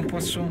pour un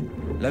poisson,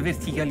 la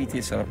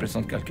verticalité, ça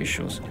représente quelque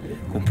chose,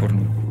 comme pour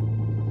nous?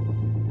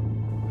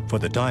 For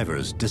the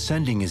divers,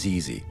 descending is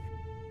easy,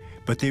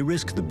 but they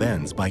risk the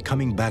bends by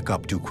coming back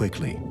up too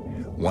quickly.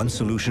 One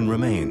solution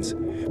remains,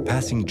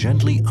 passing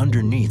gently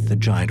underneath the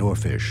giant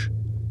oarfish.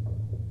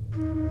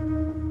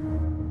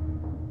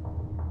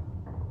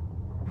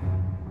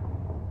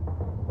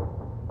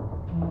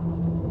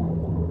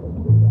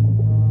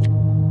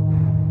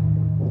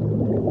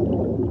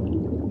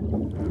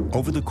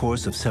 Over the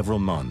course of several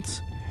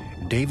months,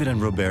 David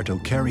and Roberto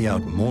carry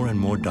out more and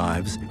more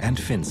dives and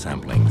fin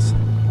samplings.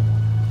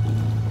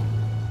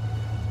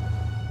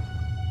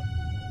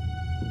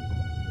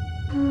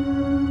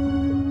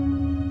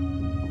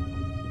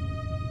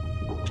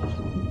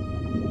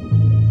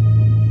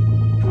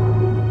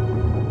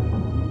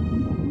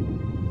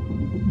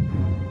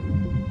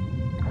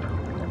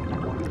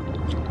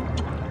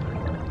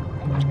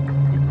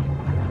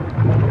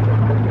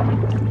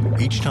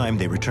 Each time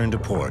they return to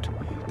port,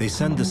 they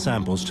send the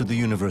samples to the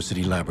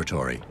university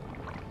laboratory.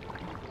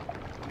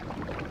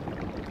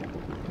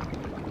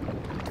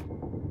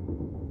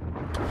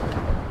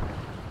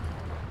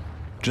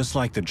 Just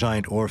like the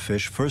giant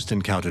oarfish first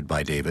encountered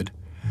by David,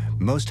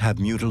 most have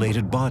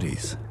mutilated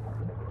bodies.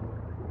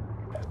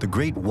 The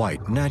great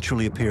white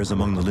naturally appears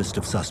among the list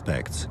of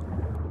suspects.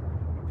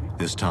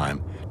 This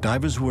time,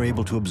 divers were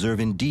able to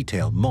observe in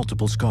detail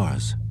multiple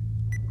scars.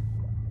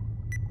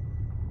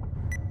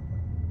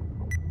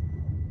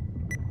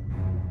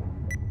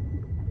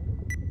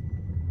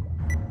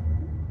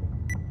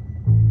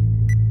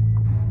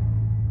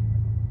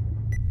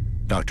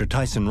 Dr.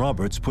 Tyson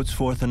Roberts puts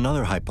forth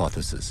another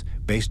hypothesis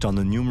based on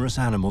the numerous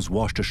animals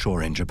washed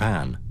ashore in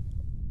Japan.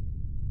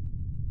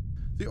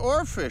 The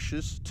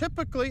oarfishes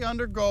typically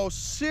undergo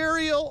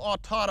serial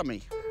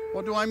autotomy.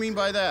 What do I mean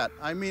by that?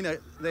 I mean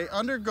they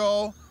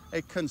undergo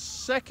a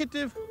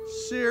consecutive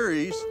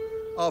series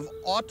of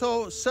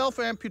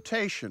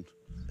self-amputation.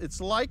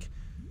 It's like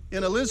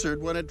in a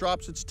lizard when it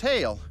drops its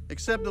tail,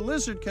 except the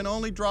lizard can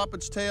only drop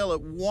its tail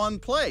at one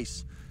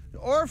place. The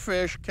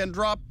oarfish can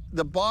drop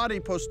the body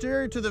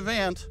posterior to the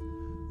vent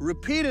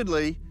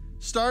repeatedly,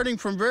 starting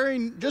from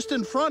just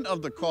in front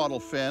of the caudal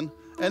fin,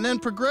 and then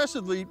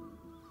progressively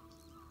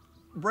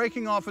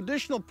breaking off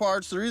additional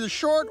parts that are either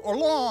short or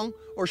long,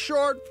 or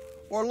short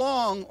or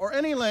long, or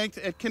any length.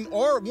 It can,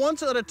 or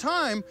once at a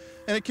time,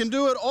 and it can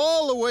do it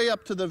all the way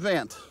up to the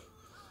vent,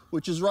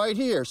 which is right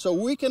here. So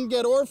we can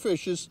get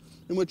oarfishes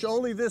in which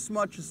only this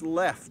much is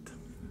left.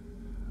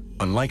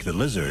 Unlike the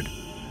lizard,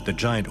 the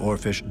giant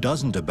oarfish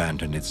doesn't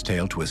abandon its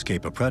tail to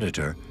escape a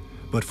predator,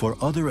 but for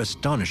other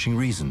astonishing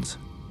reasons.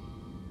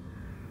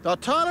 The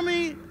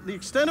autonomy, the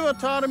extent of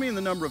autonomy and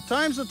the number of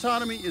times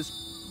autonomy is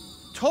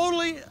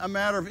totally a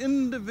matter of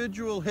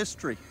individual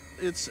history.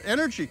 It's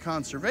energy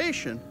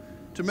conservation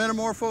to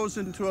metamorphose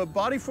into a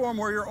body form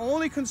where you're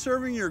only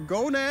conserving your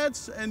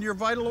gonads and your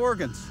vital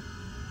organs.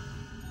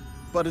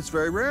 But it's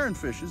very rare in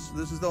fishes.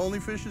 This is the only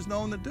fishes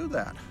known that do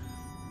that.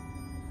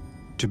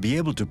 To be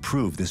able to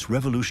prove this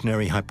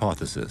revolutionary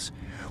hypothesis,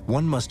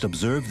 one must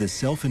observe the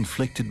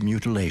self-inflicted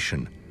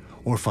mutilation,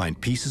 or find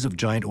pieces of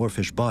giant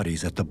oarfish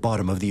bodies at the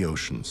bottom of the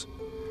oceans.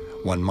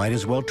 One might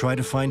as well try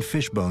to find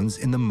fish bones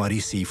in the muddy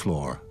sea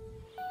floor.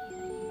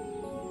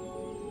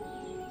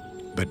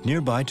 But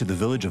nearby to the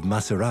village of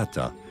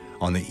Macerata,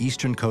 on the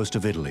eastern coast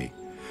of Italy,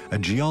 a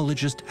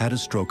geologist had a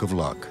stroke of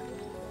luck.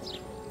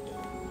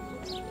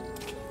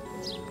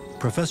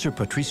 Professor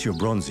Patricio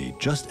Bronzi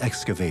just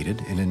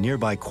excavated in a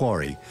nearby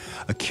quarry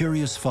a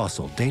curious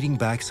fossil dating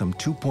back some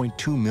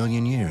 2.2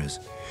 million years,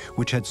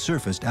 which had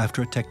surfaced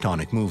after a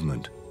tectonic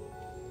movement.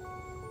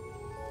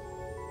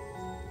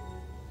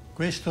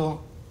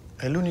 Questo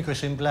è l'unico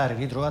esemplare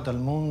ritrovato al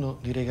mondo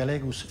di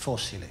Regalegus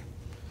fossile.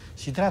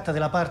 Si tratta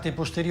della parte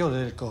posteriore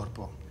del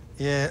corpo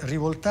e è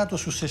rivoltato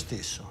su se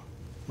stesso,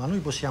 ma noi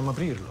possiamo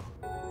aprirlo.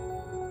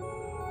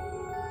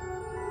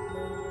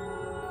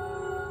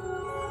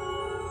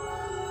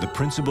 The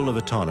principle of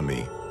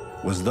autonomy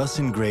was thus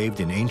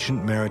engraved in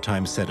ancient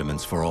maritime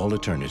sediments for all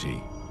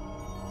eternity.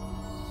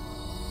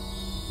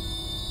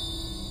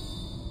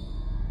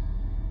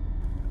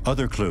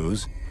 Other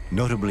clues,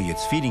 notably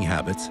its feeding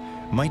habits,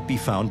 might be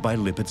found by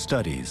lipid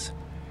studies,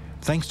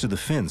 thanks to the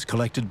fins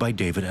collected by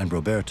David and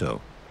Roberto.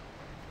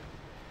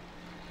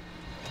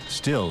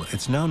 Still,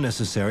 it's now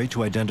necessary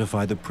to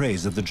identify the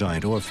preys of the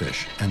giant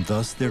oarfish, and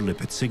thus their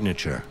lipid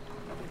signature.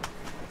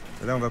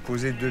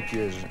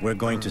 We're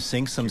going to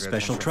sink some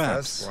special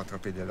traps.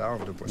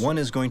 One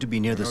is going to be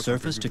near the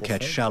surface to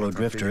catch shallow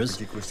drifters,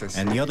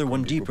 and the other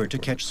one deeper to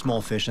catch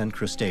small fish and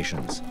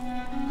crustaceans.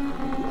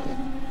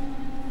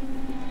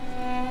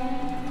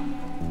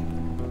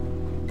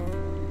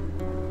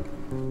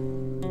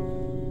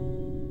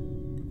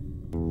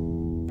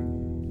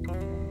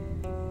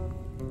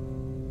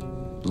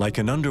 Like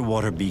an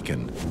underwater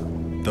beacon,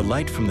 the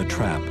light from the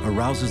trap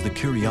arouses the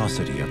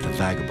curiosity of the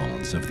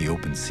vagabonds of the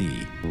open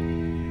sea.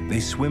 They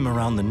swim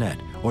around the net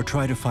or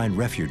try to find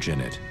refuge in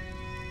it.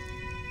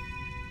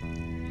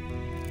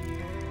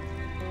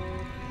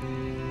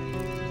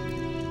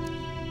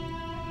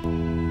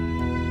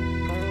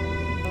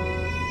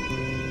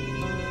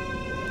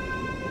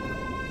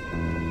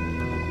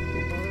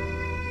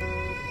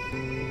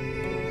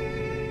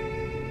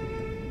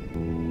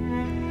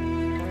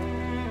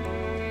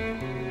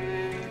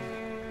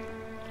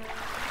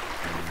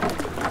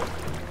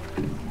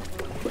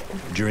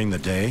 During the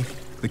day,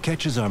 the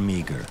catches are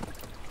meager.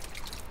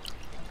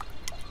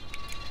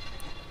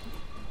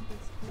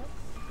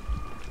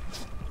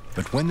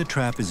 But when the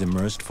trap is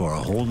immersed for a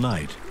whole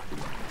night,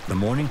 the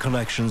morning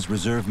collections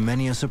reserve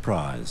many a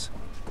surprise.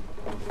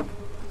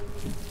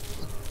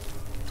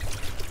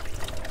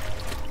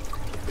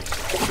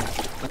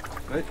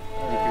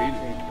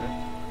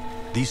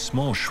 These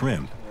small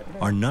shrimp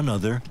are none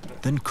other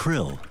than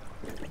krill.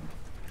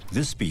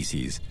 This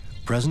species,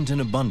 present in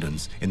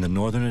abundance in the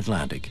northern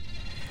Atlantic,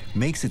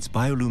 makes its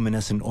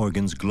bioluminescent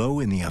organs glow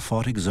in the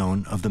aphotic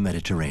zone of the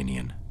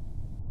Mediterranean.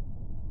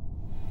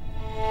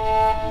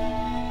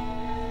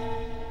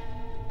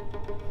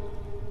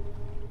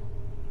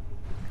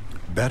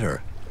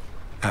 Better,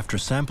 after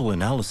sample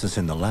analysis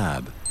in the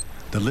lab,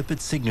 the lipid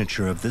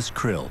signature of this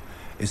krill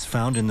is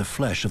found in the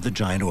flesh of the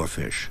giant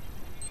oarfish.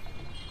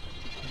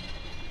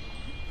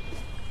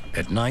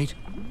 At night,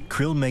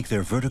 krill make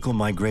their vertical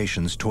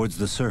migrations towards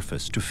the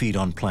surface to feed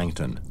on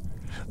plankton.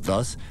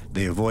 Thus,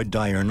 they avoid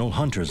diurnal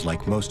hunters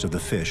like most of the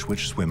fish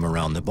which swim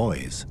around the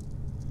buoys.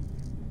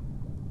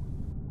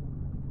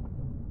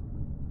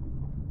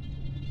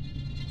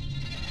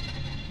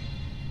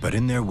 But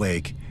in their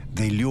wake,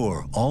 they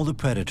lure all the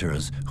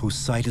predators whose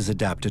sight is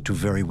adapted to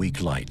very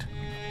weak light.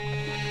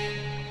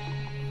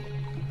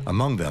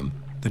 Among them,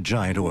 the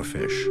giant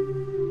oarfish.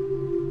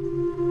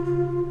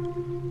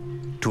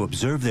 To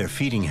observe their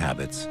feeding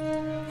habits,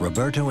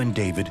 Roberto and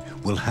David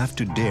will have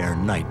to dare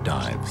night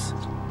dives.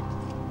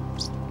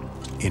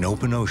 In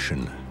open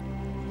ocean,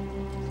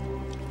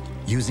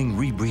 using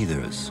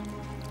rebreathers,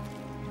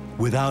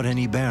 without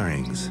any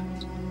bearings.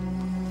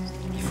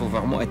 Il faut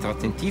vraiment être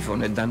attentif,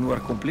 on est dans le noir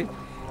complet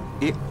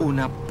et on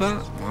n'a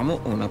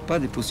pas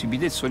de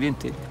possibilité de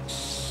s'orienter.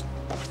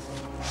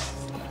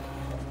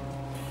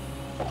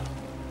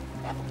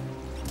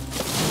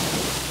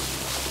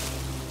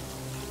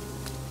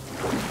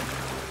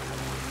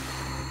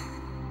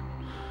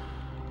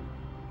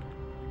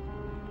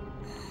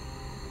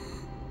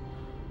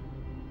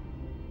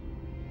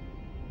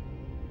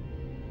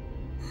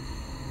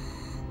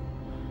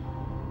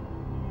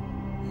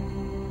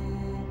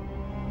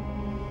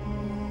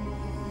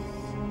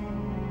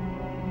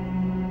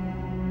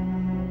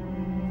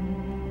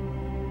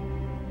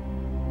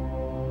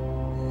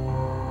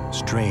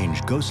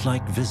 strange,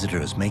 ghost-like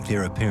visitors make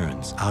their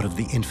appearance out of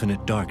the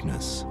infinite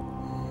darkness.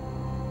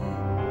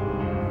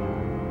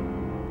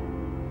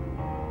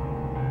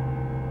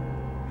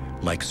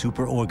 Like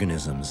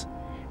superorganisms,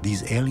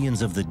 these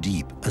aliens of the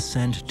deep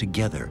ascend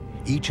together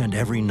each and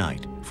every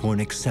night for an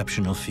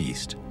exceptional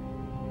feast.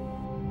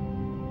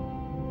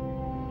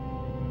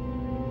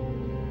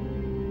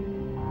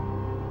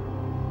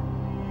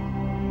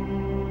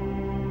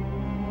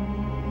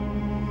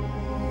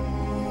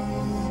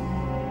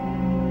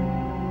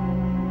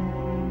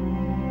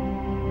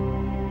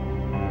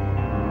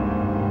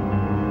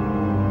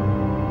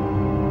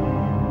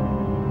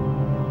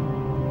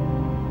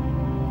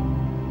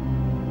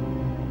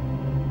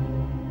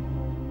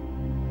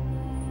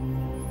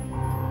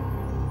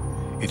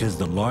 It is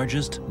the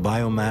largest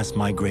biomass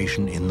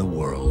migration in the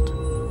world.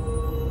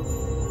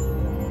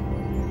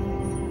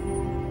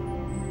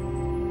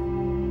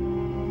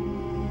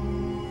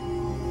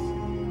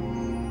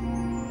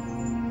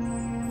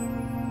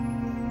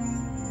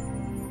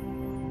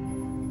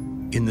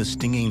 In the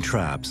stinging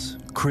traps,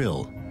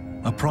 krill,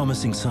 a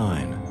promising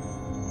sign.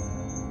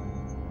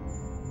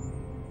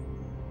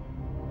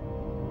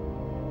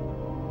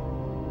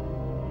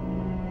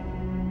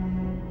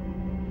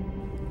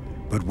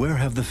 But where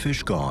have the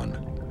fish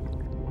gone?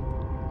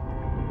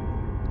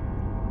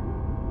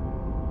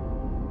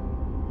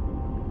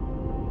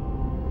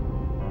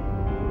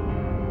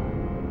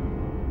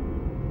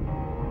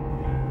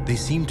 They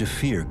seem to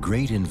fear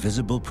great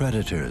invisible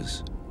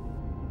predators.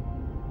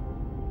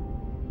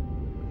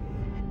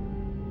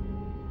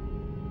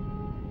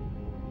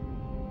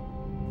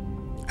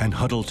 And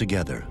huddle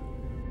together.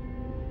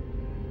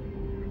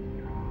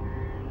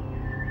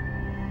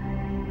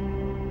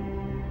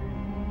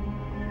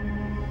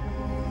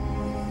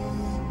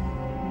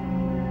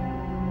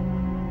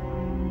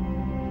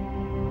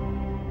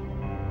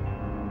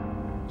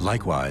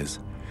 Likewise,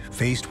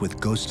 faced with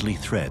ghostly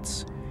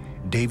threats,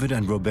 David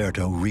and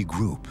Roberto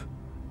regroup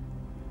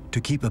to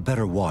keep a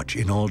better watch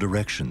in all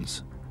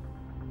directions.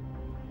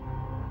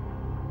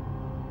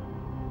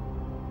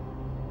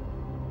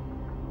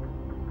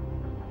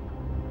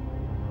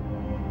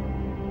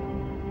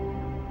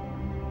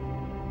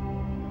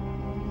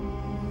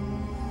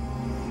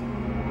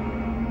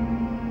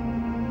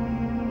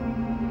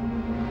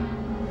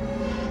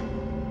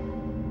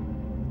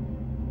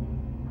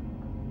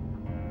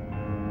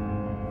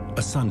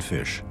 A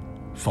sunfish,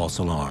 false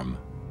alarm.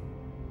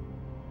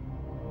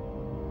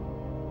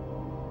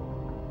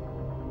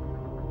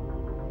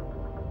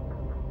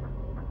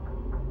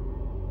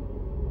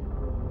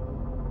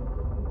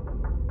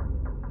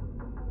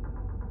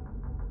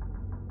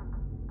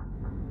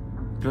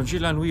 Plonger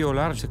la nuit au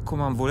large, c'est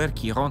comme un voleur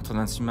qui rentre dans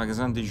un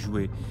magasin de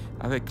jouets.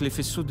 Avec les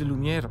faisceaux de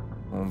lumière,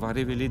 on va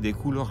révéler des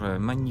couleurs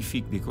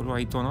magnifiques, des couleurs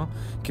étonnantes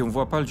qu'on ne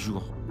voit pas le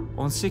jour.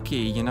 On sait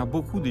qu'il y en a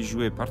beaucoup de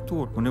jouets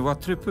partout. On ne voit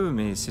très peu,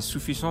 mais c'est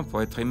suffisant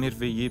pour être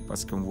émerveillé par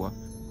ce qu'on voit.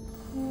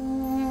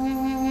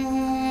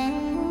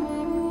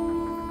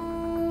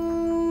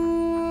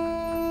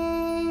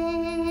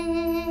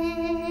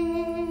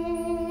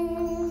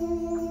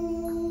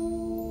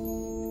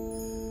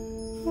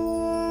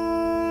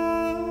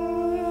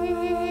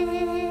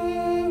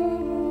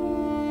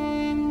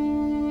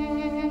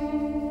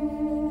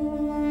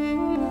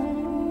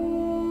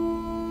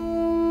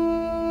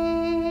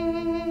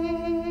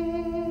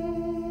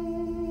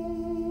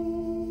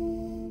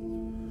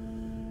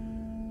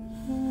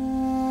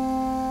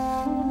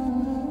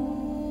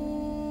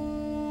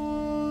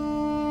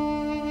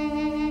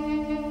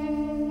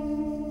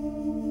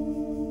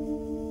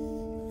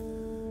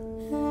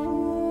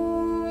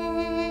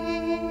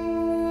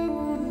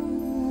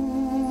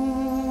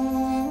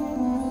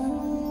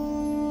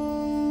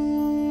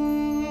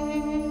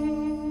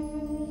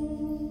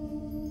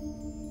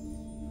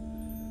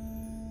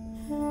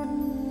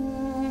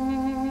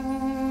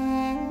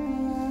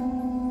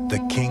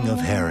 The king of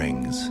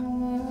herrings,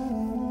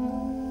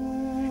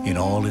 in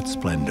all its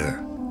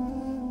splendor.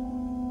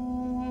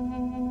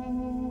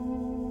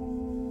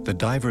 The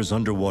diver's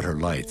underwater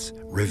lights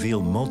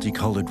reveal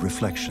multicolored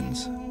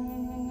reflections.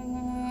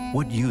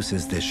 What use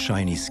is this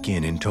shiny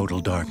skin in total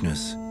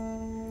darkness?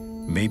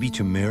 Maybe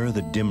to mirror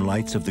the dim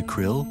lights of the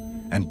krill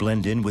and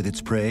blend in with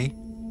its prey?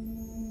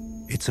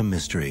 It's a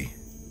mystery.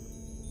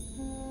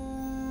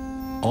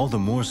 All the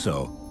more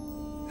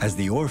so, as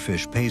the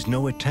oarfish pays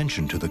no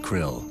attention to the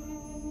krill.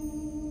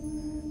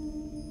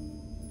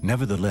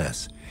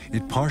 Nevertheless,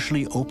 it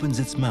partially opens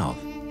its mouth,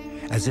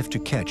 as if to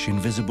catch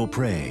invisible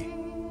prey.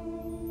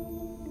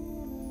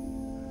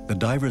 The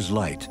diver's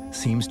light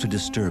seems to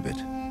disturb it.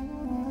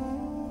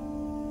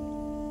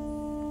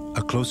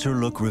 A closer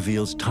look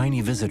reveals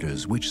tiny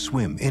visitors which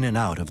swim in and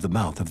out of the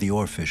mouth of the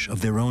oarfish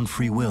of their own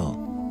free will.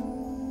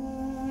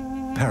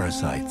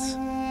 Parasites.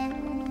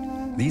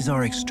 These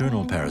are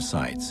external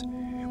parasites,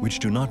 which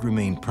do not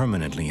remain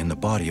permanently in the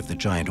body of the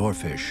giant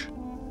oarfish.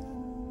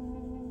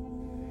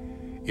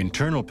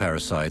 Internal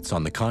parasites,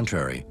 on the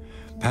contrary,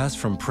 pass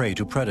from prey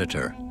to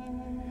predator.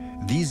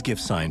 These give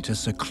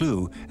scientists a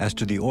clue as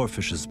to the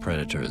oarfish's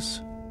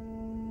predators.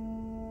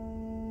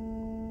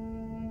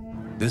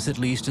 This at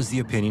least is the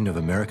opinion of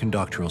American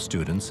doctoral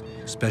students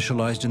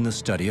specialized in the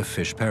study of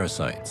fish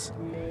parasites.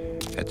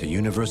 At the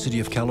University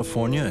of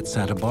California at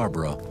Santa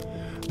Barbara,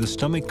 the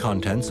stomach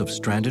contents of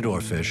stranded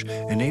oarfish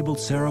enabled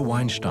Sarah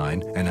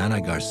Weinstein and Ana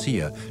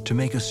Garcia to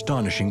make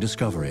astonishing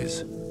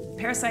discoveries.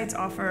 Parasites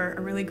offer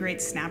a really great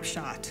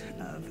snapshot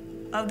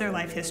of their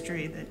life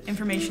history, the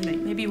information that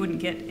maybe you wouldn't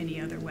get any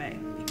other way,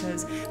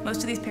 because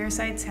most of these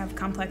parasites have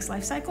complex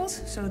life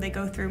cycles, so they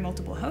go through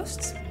multiple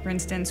hosts. For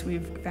instance,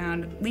 we've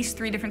found at least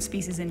 3 different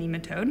species in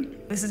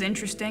nematode. This is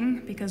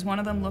interesting because one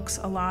of them looks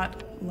a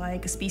lot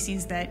like a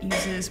species that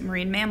uses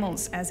marine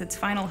mammals as its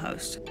final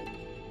host.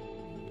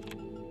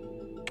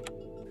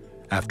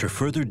 After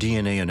further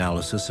DNA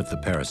analysis of the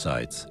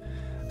parasites,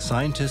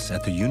 scientists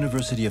at the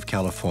University of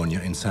California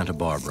in Santa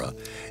Barbara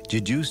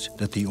deduced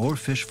that the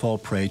oarfish fall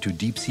prey to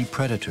deep-sea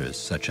predators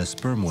such as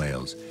sperm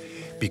whales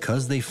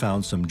because they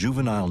found some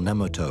juvenile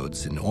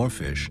nematodes in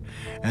oarfish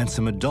and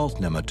some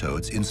adult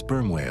nematodes in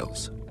sperm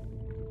whales.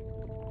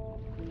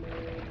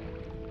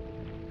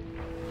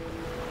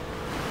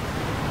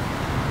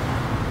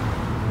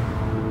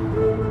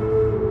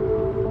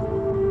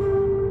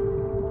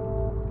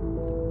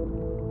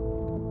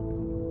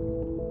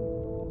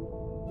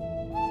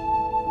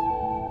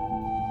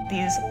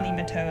 These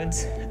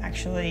nematodes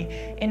actually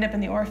end up in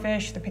the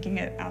oarfish. They're picking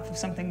it off of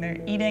something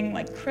they're eating,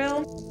 like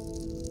krill.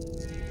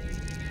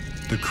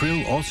 The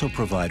krill also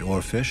provide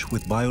oarfish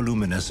with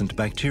bioluminescent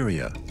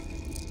bacteria.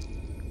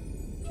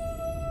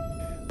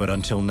 But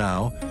until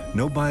now,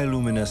 no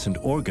bioluminescent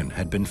organ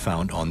had been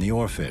found on the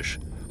oarfish,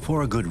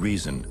 for a good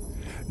reason.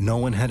 No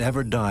one had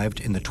ever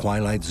dived in the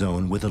twilight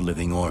zone with a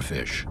living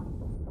oarfish.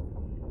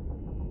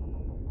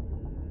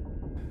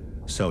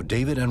 So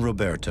David and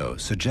Roberto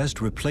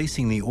suggest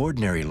replacing the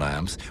ordinary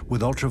lamps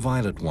with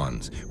ultraviolet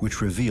ones,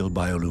 which reveal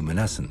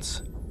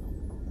bioluminescence.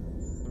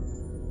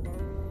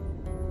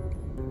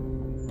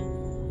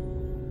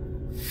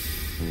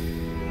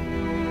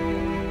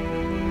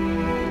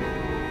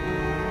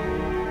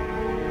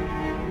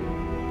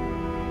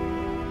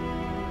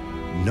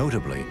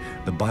 Notably,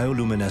 the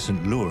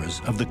bioluminescent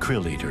lures of the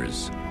krill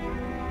eaters.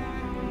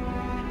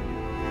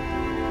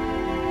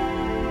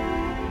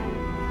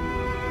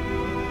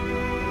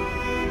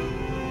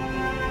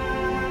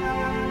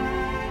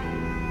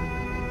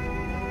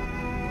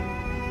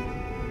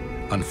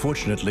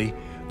 Unfortunately,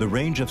 the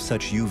range of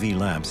such UV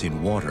lamps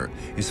in water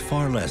is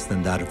far less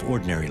than that of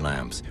ordinary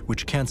lamps,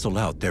 which cancel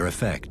out their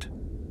effect.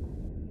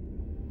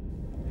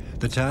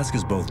 The task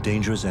is both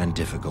dangerous and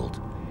difficult.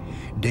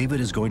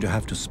 David is going to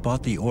have to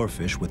spot the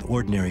oarfish with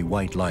ordinary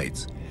white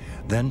lights,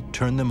 then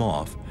turn them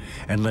off,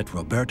 and let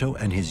Roberto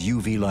and his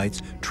UV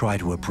lights try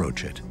to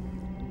approach it.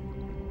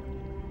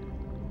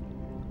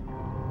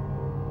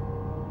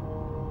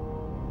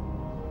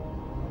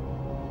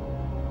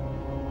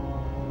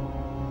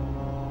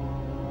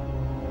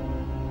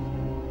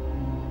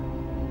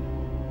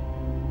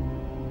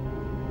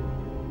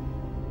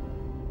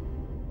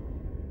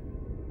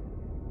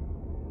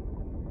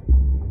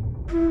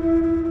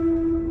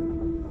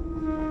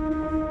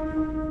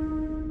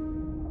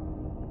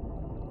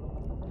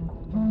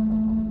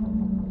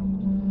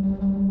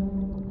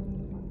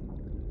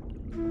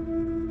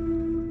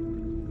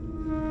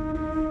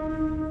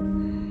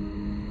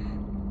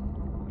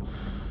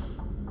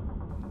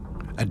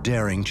 A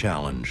daring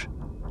challenge.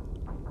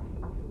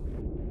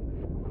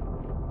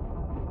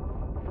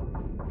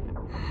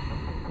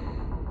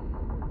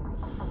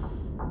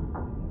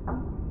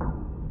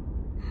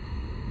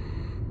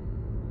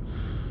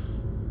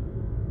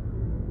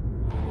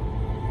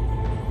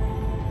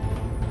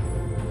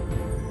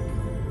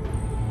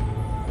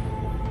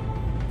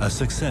 A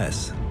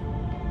success.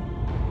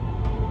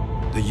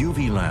 The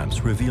UV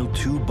lamps revealed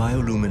 2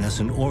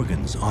 bioluminescent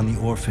organs on the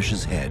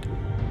oarfish's head.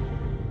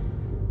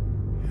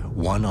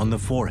 One on the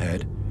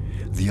forehead,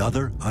 the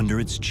other under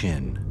its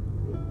chin.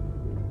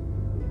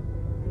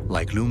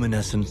 Like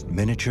luminescent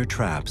miniature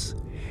traps,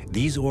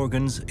 these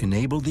organs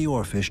enable the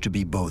oarfish to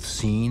be both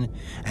seen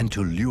and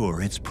to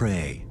lure its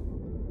prey.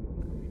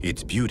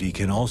 Its beauty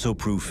can also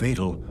prove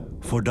fatal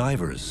for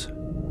divers.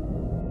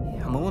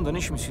 À un moment donné,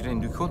 je me suis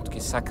rendu compte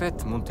que sa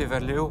crête montait vers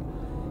le haut.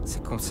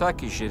 C'est comme ça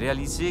que j'ai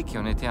réalisé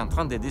qu'on était en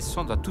train de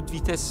descendre à toute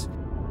vitesse.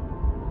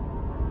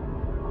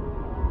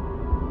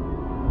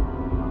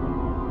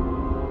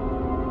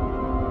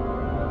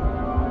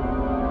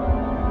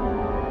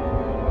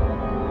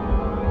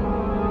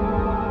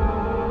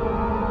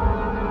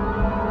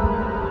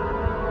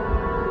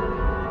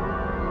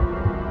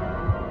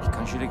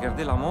 J'ai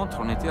regardé la montre,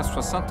 on était à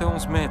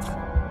 71 mètres.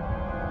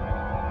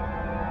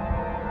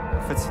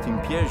 En fait, c'est une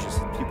piège.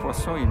 Ce petit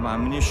poisson, il m'a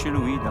amené chez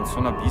lui, dans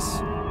son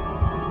abysse.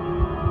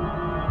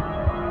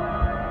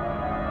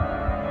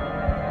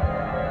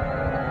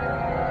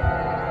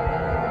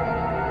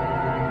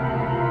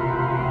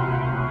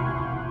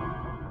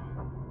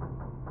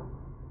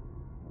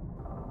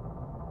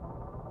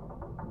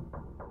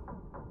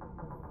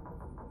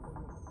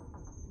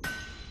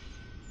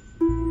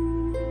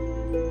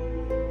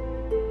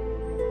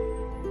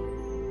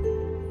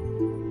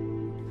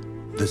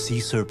 The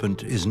sea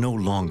serpent is no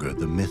longer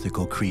the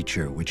mythical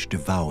creature which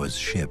devours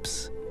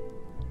ships.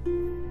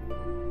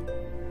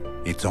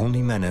 Its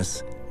only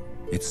menace,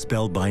 its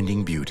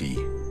spellbinding beauty.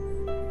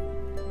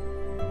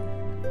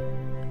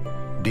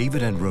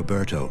 David and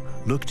Roberto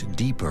looked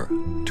deeper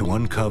to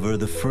uncover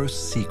the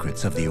first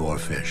secrets of the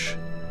oarfish.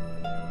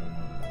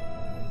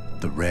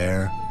 The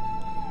rare,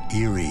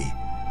 eerie,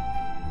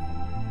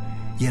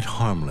 yet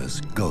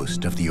harmless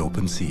ghost of the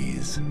open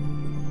seas.